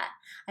say that.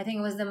 I think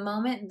it was the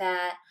moment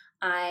that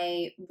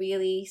I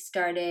really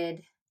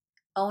started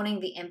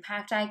owning the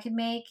impact I could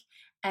make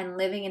and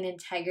living in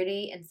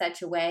integrity in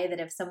such a way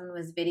that if someone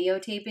was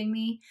videotaping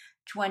me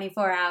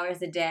 24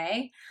 hours a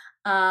day,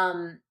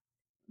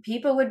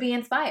 people would be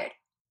inspired.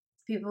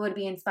 People would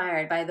be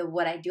inspired by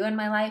what I do in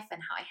my life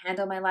and how I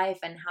handle my life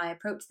and how I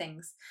approach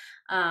things.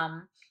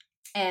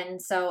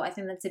 And so I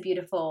think that's a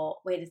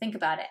beautiful way to think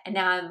about it. And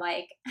now I'm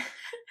like,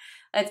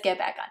 let's get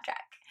back on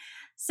track.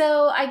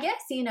 So I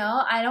guess,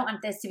 I don't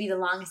want this to be the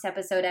longest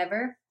episode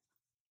ever.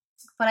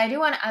 But I do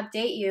want to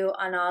update you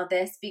on all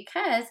this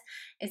because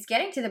it's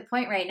getting to the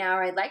point right now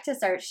where I'd like to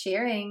start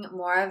sharing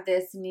more of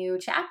this new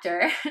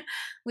chapter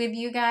with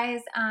you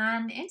guys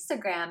on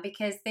Instagram,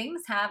 because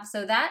things have,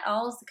 so that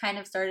all kind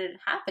of started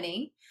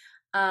happening,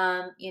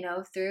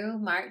 through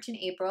March and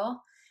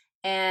April,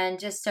 and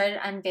just started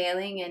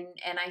unveiling,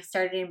 and I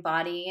started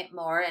embodying it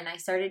more, and I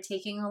started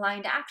taking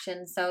aligned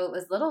action. So it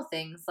was little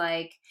things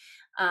like,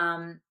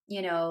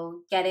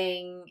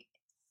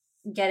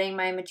 getting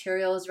my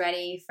materials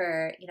ready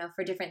for,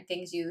 for different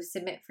things you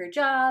submit for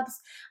jobs,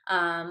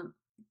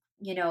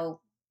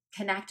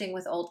 connecting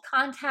with old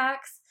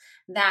contacts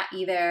that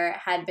either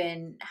had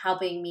been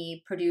helping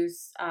me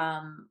produce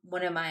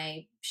one of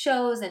my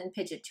shows and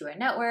pitch it to a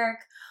network,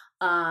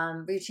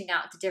 reaching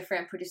out to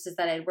different producers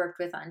that I'd worked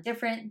with on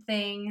different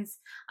things,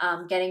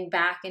 getting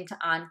back into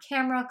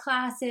on-camera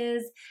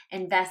classes,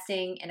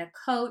 investing in a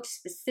coach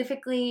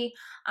specifically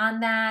on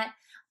that.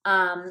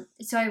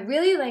 So I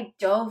really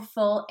dove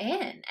full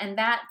in, and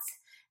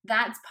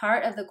that's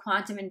part of the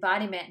quantum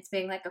embodiment. It's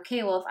being like,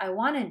 okay, well, if I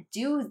want to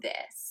do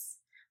this,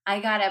 I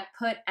got to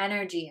put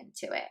energy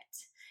into it.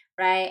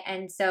 Right.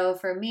 And so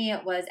for me,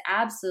 it was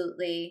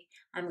absolutely,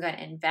 I'm going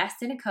to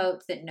invest in a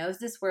coach that knows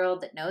this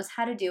world, that knows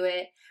how to do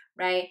it.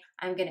 Right.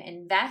 I'm going to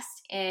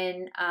invest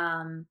in,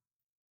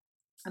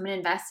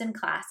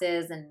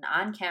 classes and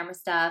on-camera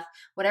stuff,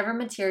 whatever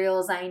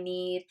materials I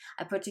need.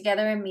 I put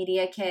together a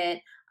media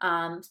kit,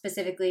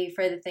 specifically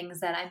for the things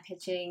that I'm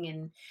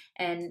pitching,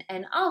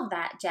 and all of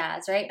that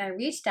jazz, right? And I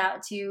reached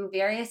out to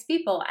various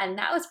people, and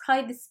that was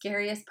probably the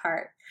scariest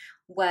part.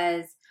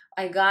 Was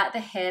I got the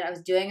hit. I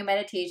was doing a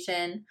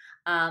meditation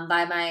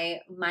by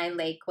my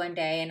lake one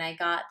day, and I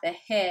got the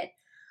hit.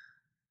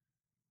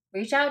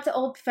 Reach out to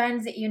old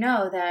friends that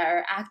that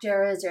are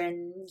actors or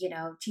in,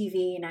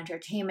 TV and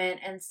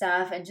entertainment and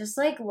stuff, and just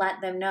let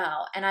them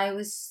know. And I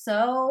was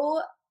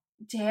so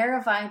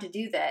terrified to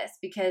do this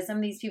because some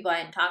of these people I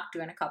hadn't talked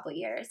to in a couple of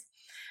years.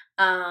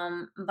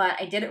 But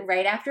I did it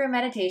right after a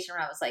meditation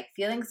where I was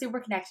feeling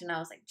super connected, and I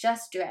was like,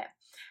 just do it.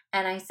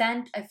 And I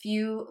sent a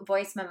few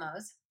voice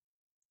memos,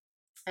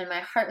 and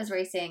my heart was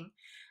racing,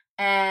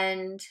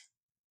 and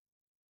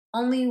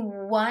only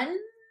one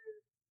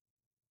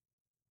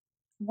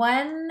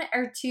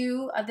or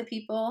two of the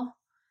people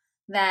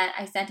that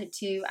I sent it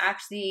to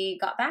actually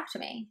got back to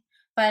me.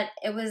 But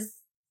it was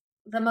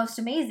the most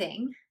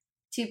amazing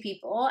two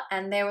people,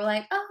 and they were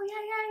like, oh,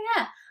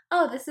 yeah.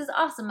 Oh, this is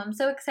awesome. I'm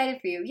so excited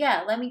for you.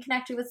 Yeah, let me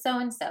connect you with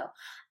so-and-so.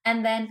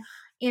 And then,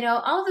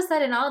 all of a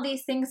sudden, all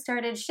these things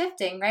started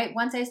shifting, right?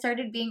 Once I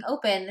started being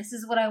open, this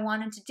is what I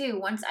wanted to do.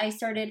 Once I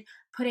started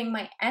putting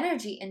my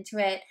energy into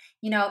it,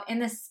 in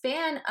the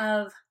span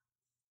of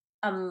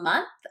a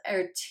month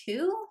or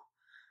two,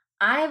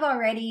 I've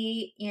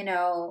already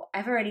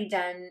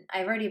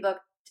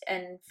booked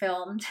and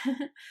filmed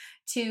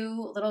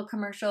 2 little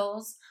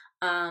commercials.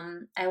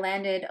 I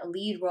landed a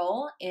lead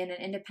role in an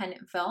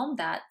independent film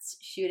that's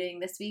shooting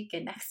this week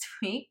and next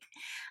week.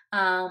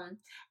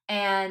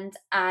 And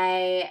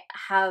I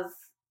have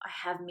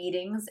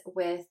meetings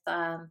with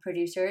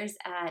producers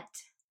at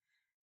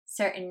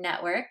certain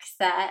networks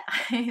that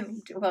I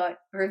won't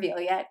reveal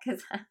yet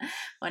because I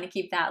want to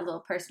keep that a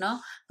little personal.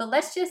 But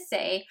let's just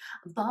say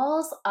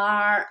balls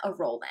are a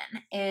rolling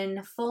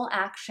in full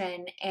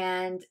action.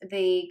 And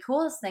the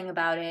coolest thing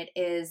about it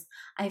is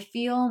I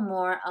feel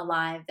more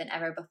alive than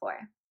ever before.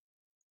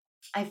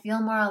 I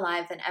feel more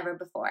alive than ever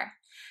before.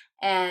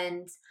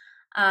 And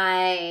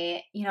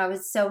I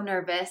was so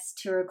nervous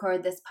to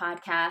record this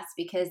podcast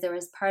because there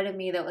was part of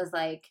me that was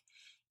like,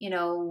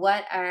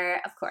 what are,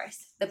 of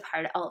course, the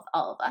part of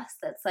all of us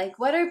that's like,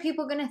 what are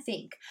people going to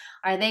think?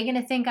 Are they going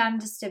to think I'm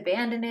just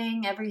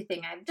abandoning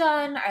everything I've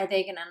done? Are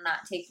they going to not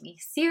take me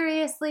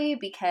seriously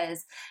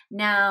because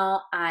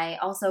now I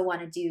also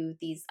want to do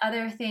these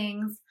other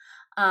things?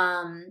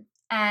 And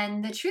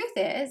the truth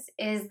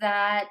is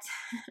that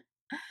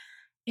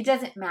it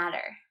doesn't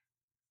matter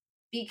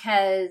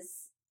because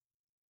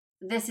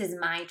this is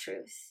my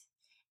truth.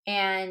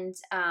 And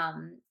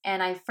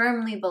I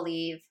firmly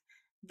believe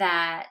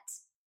that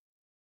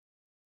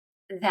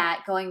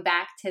going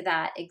back to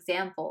that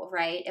example,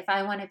 right? If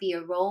I want to be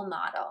a role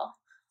model,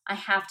 I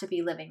have to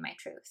be living my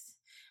truth.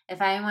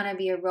 If I want to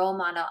be a role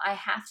model, I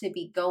have to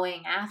be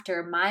going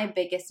after my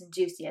biggest and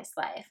juiciest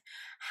life.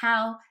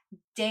 How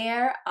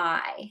dare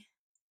I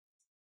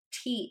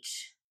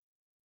teach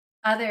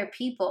other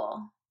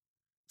people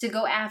to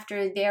go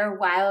after their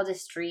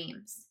wildest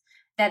dreams,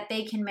 that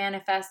they can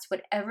manifest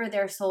whatever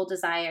their soul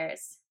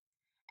desires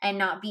and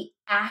not be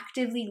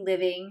actively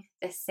living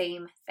the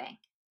same thing?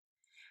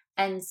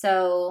 And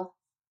so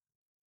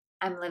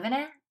I'm living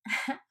it.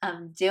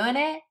 I'm doing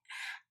it.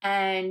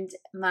 And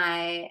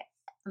my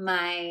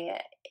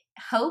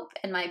hope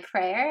and my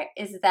prayer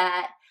is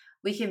that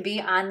we can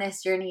be on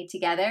this journey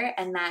together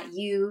and that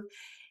you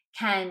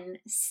can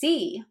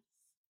see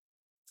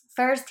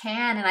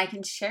firsthand and I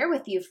can share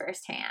with you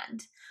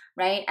firsthand,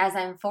 right? As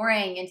I'm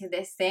foraying into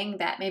this thing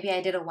that maybe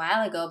I did a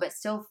while ago, but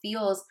still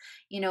feels,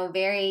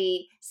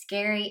 very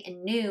scary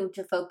and new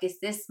to focus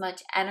this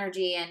much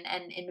energy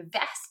and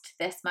invest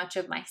this much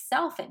of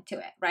myself into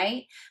it,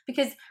 right?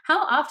 Because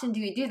how often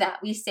do we do that?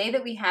 We say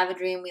that we have a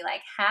dream, we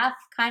like half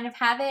kind of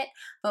have it,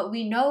 but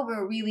we know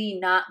we're really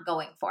not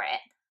going for it.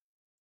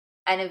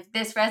 And if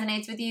this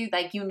resonates with you,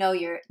 like,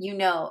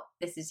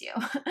 this is you,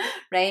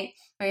 right?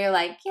 Where you're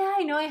like, yeah,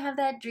 I know I have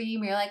that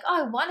dream. You're like,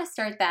 oh, I want to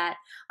start that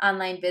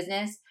online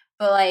business,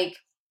 but like,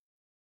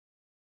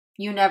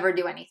 you never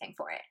do anything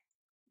for it.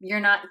 You're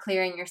not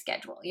clearing your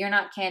schedule. You're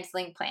not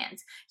canceling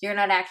plans. You're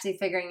not actually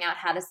figuring out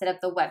how to set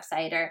up the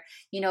website or,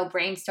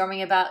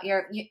 brainstorming about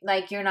you're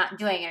not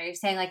doing it. Or you're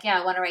saying like, yeah,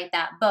 I want to write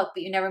that book,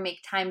 but you never make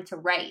time to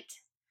write.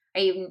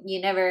 Or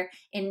you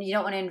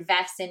don't want to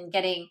invest in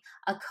getting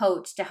a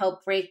coach to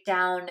help break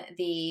down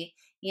the,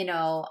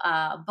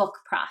 book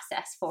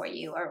process for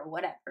you or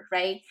whatever,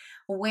 right?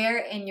 Where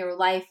in your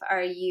life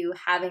are you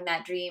having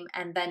that dream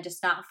and then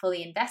just not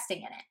fully investing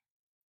in it?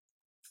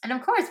 And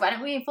of course, why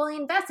don't we fully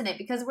invest in it?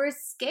 Because we're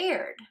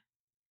scared.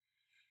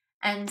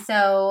 And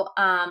so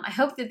I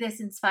hope that this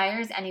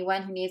inspires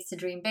anyone who needs to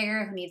dream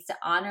bigger, who needs to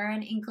honor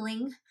an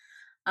inkling.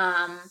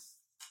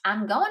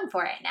 I'm going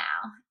for it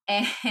now.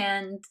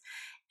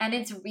 And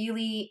it's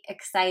really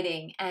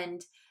exciting.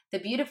 And the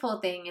beautiful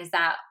thing is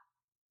that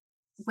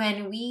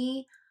when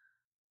we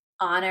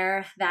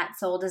honor that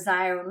soul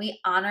desire, when we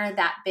honor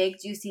that big,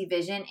 juicy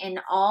vision in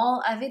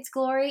all of its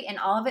glory, in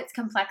all of its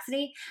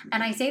complexity,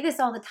 and I say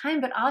this all the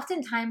time, but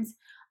oftentimes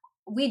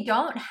we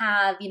don't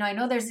have, I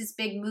know there's this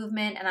big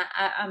movement and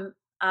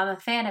I'm a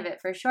fan of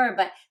it for sure,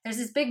 but there's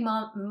this big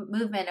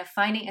movement of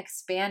finding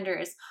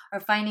expanders or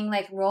finding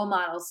like role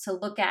models to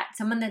look at,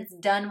 someone that's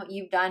done what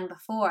you've done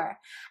before.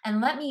 And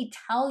let me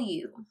tell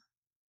you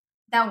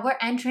that we're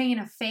entering in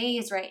a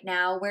phase right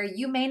now where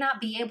you may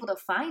not be able to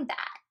find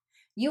that.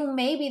 You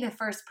may be the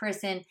first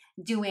person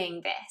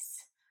doing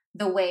this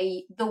the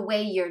way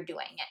you're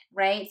doing it,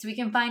 right? So we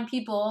can find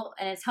people,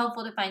 and it's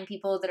helpful to find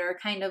people that are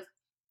kind of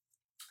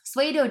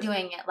pseudo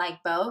doing it like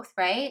both,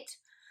 right?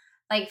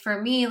 Like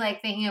for me,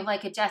 like thinking of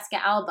like a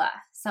Jessica Alba,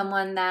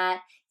 someone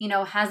that,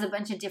 has a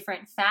bunch of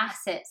different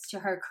facets to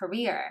her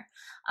career.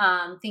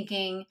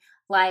 Thinking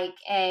like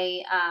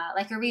a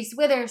Reese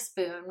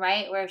Witherspoon,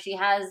 right? Where she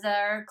has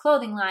her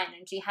clothing line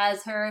and she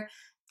has her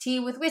Tea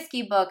with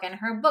Whiskey book and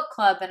her book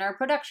club and her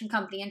production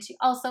company. And she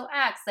also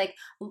acts like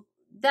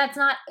that's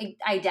not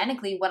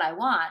identically what I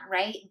want,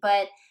 right?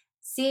 But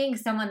seeing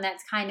someone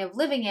that's kind of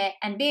living it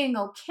and being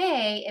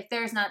okay if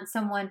there's not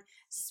someone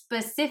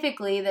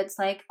specifically that's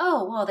like,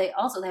 oh, well, they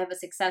have a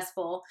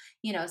successful,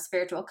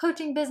 spiritual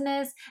coaching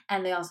business,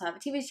 and they also have a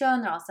TV show,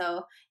 and they're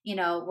also,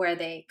 where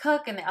they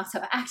cook, and they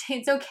also act.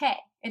 It's okay.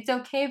 It's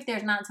okay if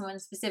there's not someone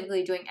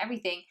specifically doing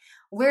everything.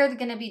 We're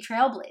going to be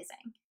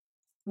trailblazing.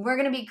 We're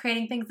going to be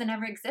creating things that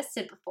never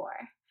existed before.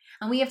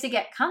 And we have to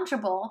get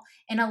comfortable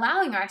in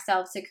allowing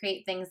ourselves to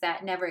create things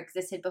that never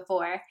existed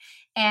before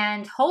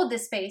and hold the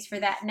space for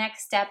that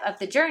next step of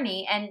the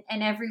journey and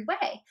in every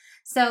way.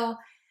 So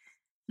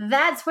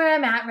that's where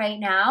I'm at right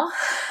now.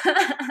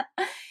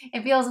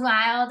 It feels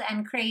wild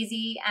and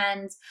crazy,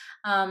 and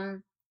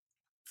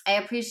I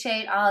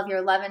appreciate all of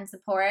your love and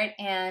support,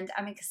 and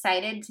I'm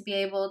excited to be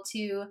able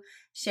to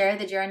share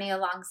the journey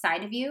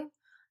alongside of you.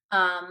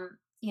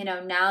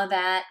 Now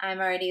that I'm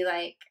already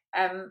like,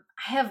 I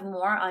have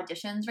more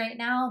auditions right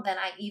now than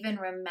I even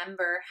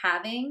remember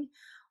having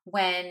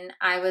when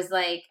I was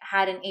like,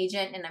 had an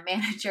agent and a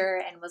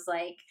manager and was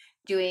like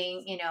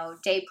doing,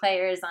 day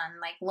players on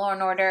like Law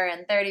and Order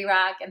and 30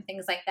 Rock and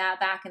things like that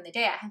back in the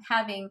day. I'm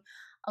having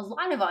a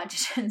lot of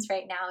auditions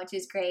right now, which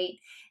is great.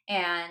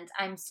 And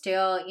I'm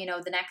still,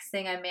 the next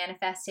thing I'm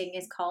manifesting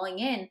is calling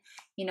in,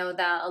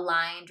 the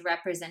aligned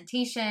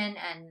representation,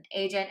 an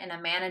agent and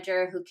a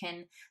manager who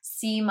can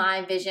see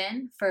my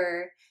vision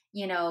for,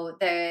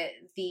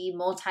 the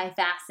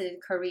multifaceted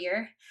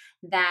career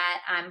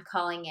that I'm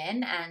calling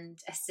in and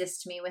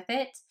assist me with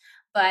it.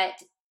 But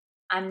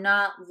I'm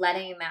not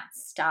letting that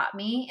stop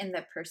me in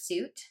the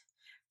pursuit,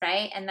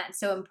 right? And that's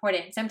so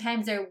important.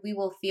 Sometimes we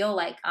will feel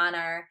like on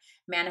our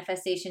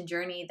manifestation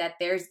journey that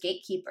there's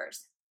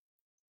gatekeepers,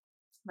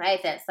 right?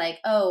 That's like,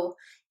 oh,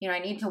 I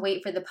need to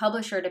wait for the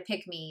publisher to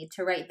pick me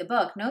to write the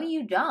book. No,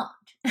 you don't.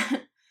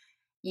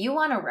 You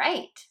want to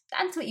write.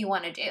 That's what you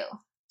want to do.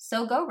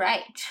 So go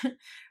write,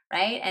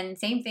 right? And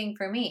same thing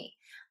for me.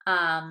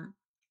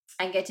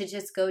 I get to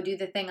just go do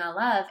the thing I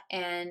love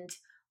and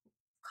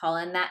call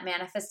in that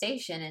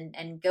manifestation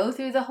and go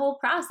through the whole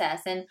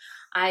process. And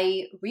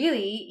I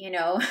really,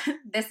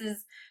 this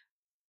is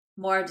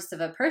more just of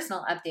a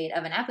personal update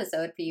of an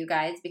episode for you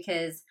guys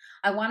because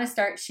I want to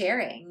start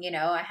sharing.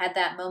 I had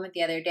that moment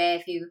the other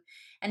day. If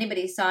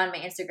anybody saw in my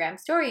Instagram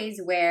stories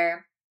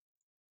where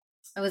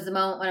it was a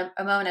moment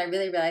I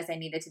really realized I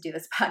needed to do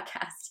this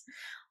podcast,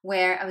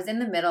 where I was in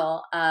the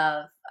middle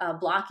of a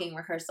blocking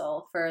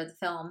rehearsal for the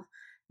film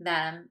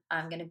that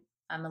I'm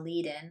a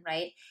lead in,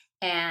 right?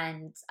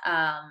 And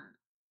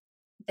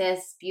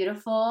this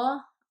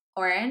beautiful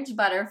orange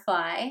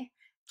butterfly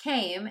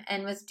came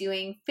and was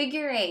doing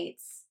figure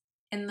eights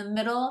in the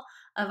middle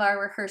of our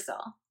rehearsal.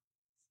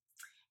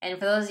 And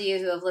for those of you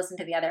who have listened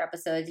to the other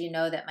episodes, you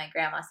know that my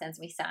grandma sends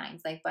me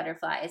signs like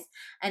butterflies.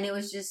 And it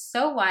was just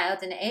so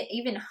wild. And it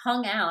even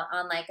hung out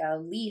on like a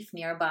leaf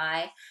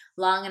nearby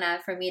long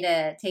enough for me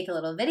to take a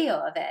little video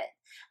of it.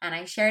 And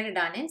I shared it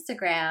on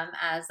Instagram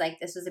as like,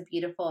 this was a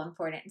beautiful,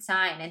 important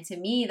sign. And to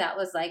me, that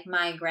was like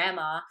my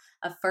grandma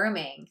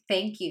affirming,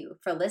 thank you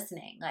for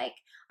listening. Like,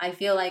 I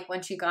feel like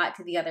when she got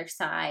to the other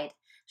side,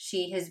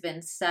 she has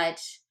been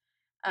such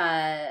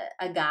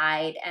a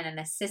guide and an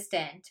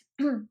assistant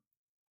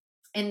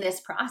in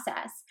this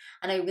process.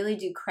 And I really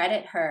do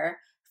credit her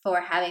for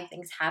having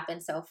things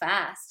happen so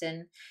fast.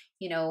 And,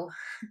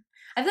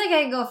 I feel like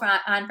I can go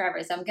on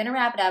forever. So I'm going to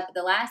wrap it up. But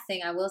the last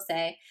thing I will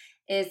say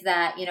is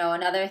that,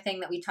 another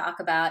thing that we talk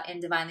about in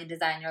Divinely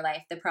Design Your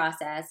Life, the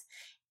process,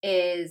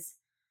 is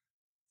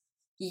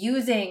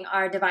using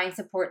our divine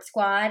support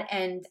squad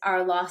and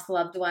our lost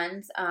loved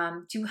ones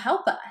to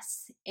help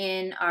us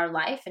in our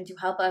life and to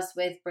help us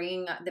with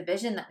bringing the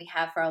vision that we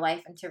have for our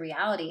life into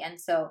reality. And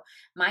so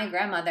my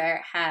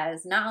grandmother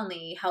has not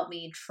only helped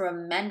me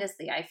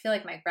tremendously, I feel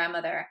like my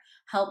grandmother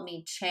helped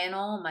me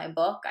channel my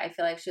book. I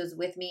feel like she was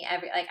with me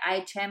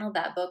I channeled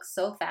that book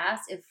so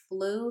fast. It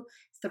flew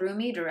through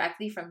me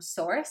directly from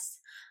source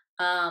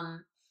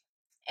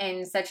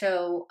in such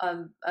a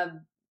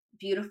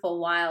beautiful,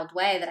 wild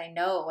way that I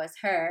know it was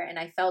her, and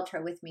I felt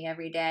her with me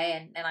every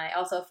day. And I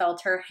also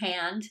felt her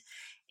hand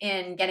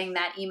in getting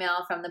that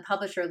email from the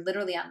publisher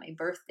literally on my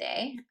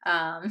birthday.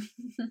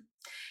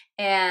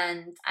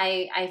 And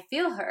I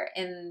feel her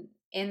in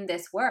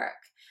this work.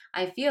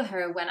 I feel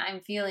her when I'm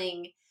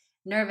feeling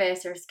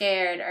nervous or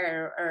scared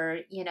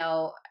or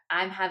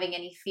I'm having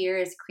any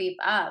fears creep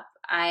up.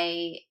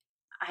 I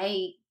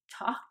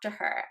talk to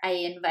her. I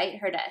invite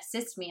her to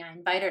assist me. I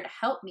invite her to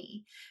help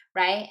me,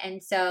 right?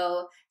 And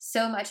so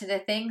much of the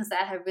things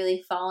that have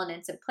really fallen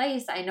into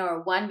place, I know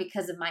are one,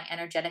 because of my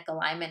energetic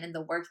alignment and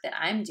the work that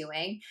I'm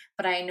doing,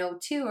 but I know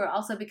two are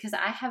also because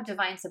I have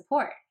divine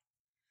support.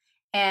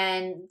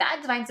 And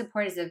that divine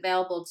support is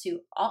available to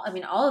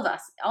all of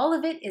us. All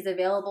of it is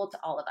available to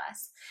all of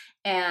us.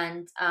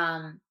 And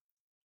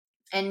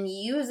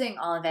using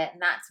all of it.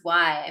 And that's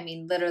why,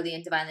 literally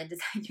in Divinely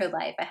Design Your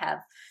Life, I have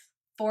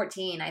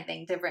 14, I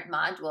think, different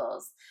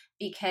modules,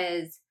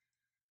 because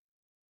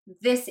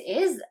this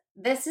is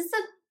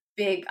a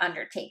big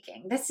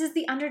undertaking. This is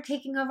the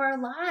undertaking of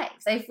our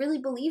lives. I really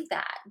believe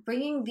that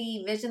bringing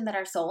the vision that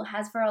our soul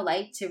has for our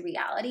life to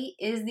reality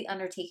is the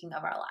undertaking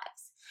of our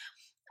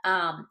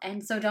lives.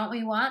 And so don't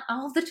we want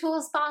all the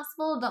tools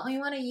possible? Don't we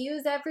want to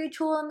use every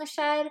tool in the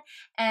shed?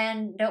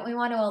 And don't we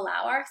want to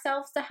allow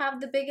ourselves to have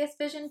the biggest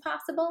vision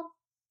possible?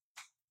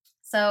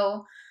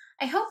 So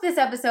I hope this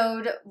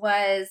episode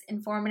was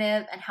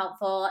informative and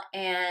helpful,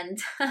 and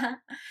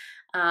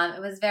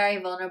it was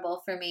very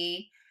vulnerable for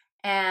me.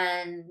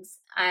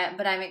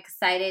 But I'm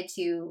excited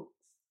to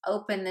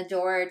open the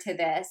door to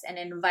this and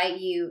invite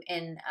you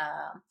in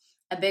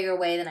a bigger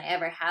way than I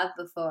ever have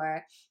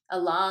before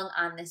along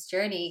on this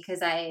journey, because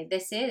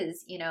this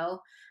is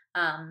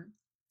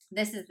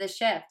the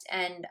shift,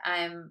 and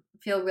I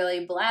feel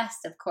really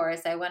blessed. Of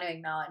course, I want to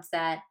acknowledge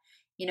that.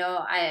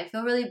 I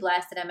feel really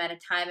blessed that I'm at a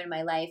time in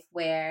my life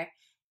where,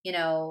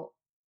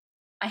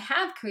 I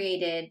have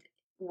created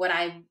what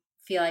I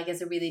feel like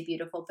is a really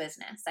beautiful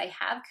business. I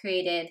have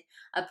created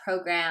a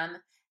program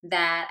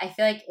that I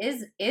feel like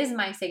is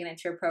my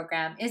signature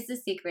program, is the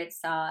secret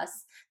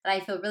sauce, that I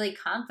feel really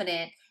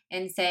confident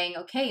in saying,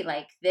 okay,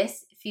 like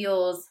this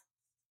feels,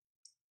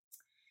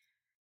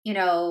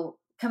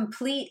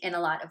 complete in a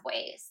lot of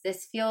ways.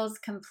 This feels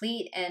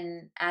complete,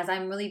 and as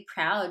I'm really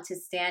proud to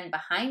stand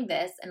behind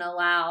this and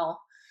allow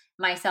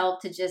myself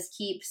to just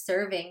keep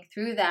serving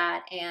through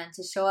that and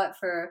to show up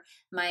for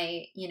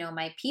my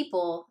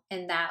people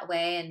in that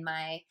way, and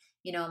my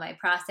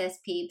process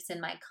peeps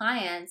and my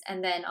clients.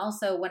 And then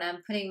also when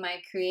I'm putting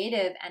my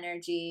creative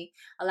energy,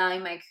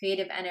 allowing my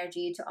creative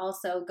energy to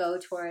also go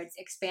towards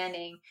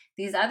expanding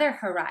these other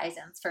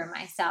horizons for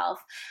myself.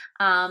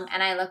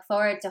 And I look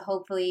forward to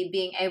hopefully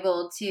being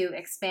able to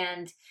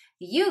expand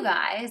you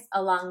guys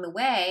along the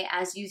way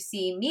as you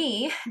see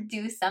me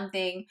do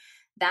something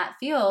that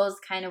feels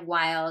kind of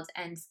wild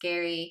and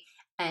scary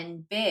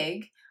and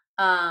big,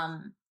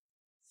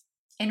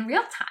 in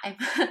real time.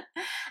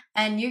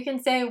 And you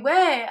can say,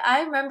 wait,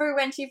 I remember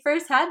when she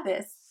first had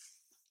this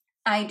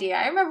idea.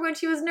 I remember when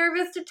she was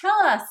nervous to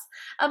tell us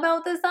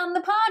about this on the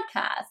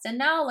podcast. And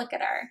now look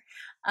at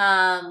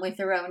her, with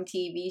her own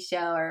TV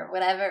show or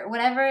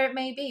whatever it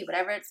may be,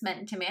 whatever it's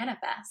meant to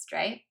manifest,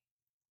 right?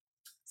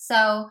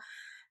 So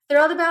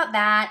thrilled about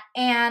that.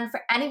 And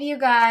for any of you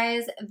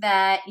guys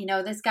that,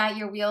 this got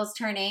your wheels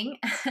turning,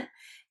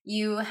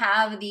 you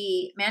have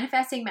the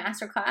Manifesting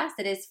Masterclass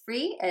that is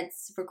free.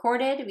 It's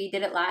recorded. We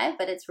did it live,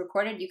 but it's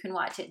recorded. You can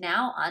watch it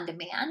now on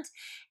demand.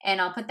 And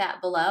I'll put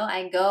that below.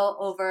 I go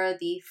over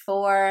the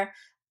 4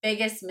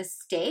 biggest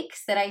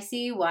mistakes that I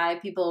see why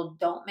people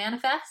don't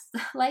manifest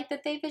the life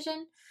that they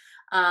vision.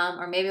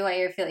 Or maybe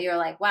why you're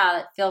like, wow,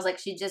 it feels like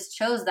she just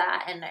chose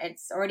that and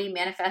it's already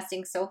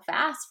manifesting so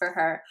fast for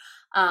her.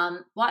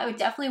 Well, I would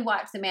definitely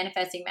watch the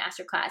Manifesting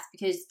Masterclass,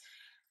 because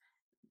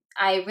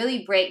I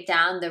really break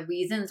down the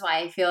reasons why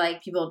I feel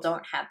like people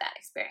don't have that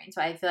experience,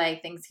 why I feel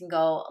like things can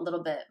go a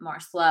little bit more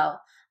slow,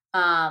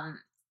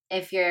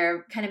 if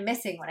you're kind of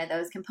missing one of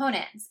those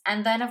components.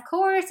 And then, of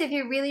course, if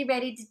you're really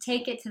ready to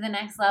take it to the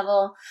next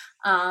level,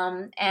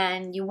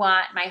 and you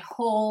want my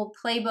whole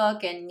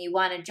playbook and you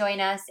want to join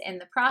us in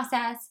the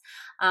process,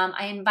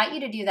 I invite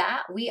you to do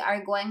that. We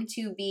are going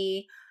to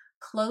be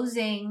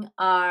closing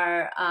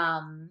our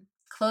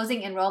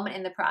closing enrollment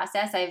in the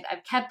process.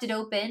 I've kept it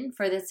open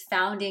for this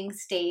founding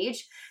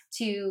stage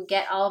to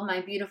get all of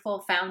my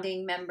beautiful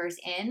founding members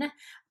in.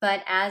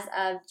 But as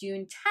of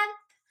June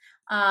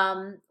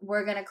 10th,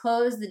 we're going to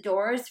close the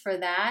doors for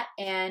that.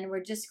 And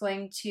we're just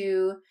going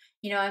to,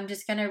 I'm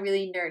just going to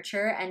really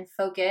nurture and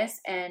focus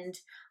and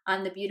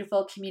on the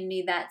beautiful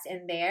community that's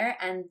in there.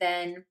 And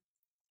then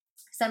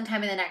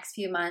sometime in the next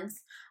few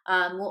months,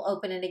 we'll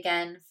open it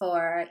again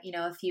for,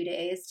 a few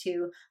days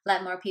to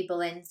let more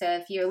people in. So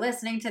if you're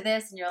listening to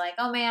this and you're like,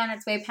 oh man,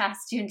 it's way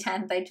past June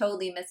 10th, I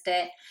totally missed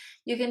it,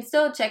 you can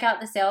still check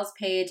out the sales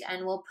page,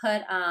 and we'll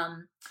put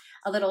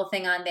a little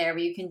thing on there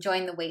where you can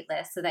join the wait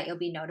list so that you'll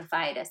be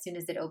notified as soon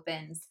as it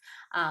opens,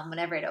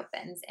 whenever it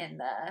opens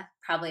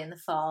probably in the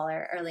fall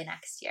or early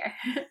next year.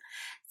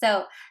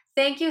 So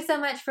thank you so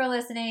much for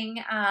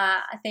listening.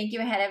 Thank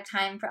you ahead of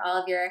time for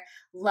all of your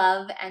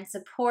love and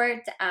support,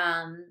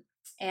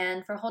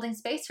 and for holding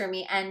space for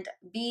me. And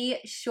be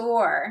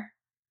sure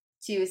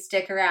to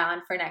stick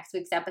around for next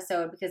week's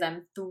episode, because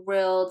I'm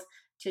thrilled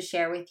to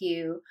share with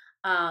you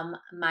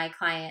my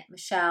client,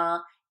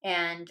 Michelle,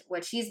 and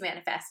what she's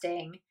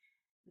manifesting.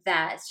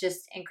 That's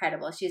just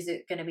incredible. She's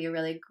going to be a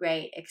really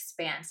great,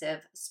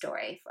 expansive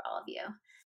story for all of you.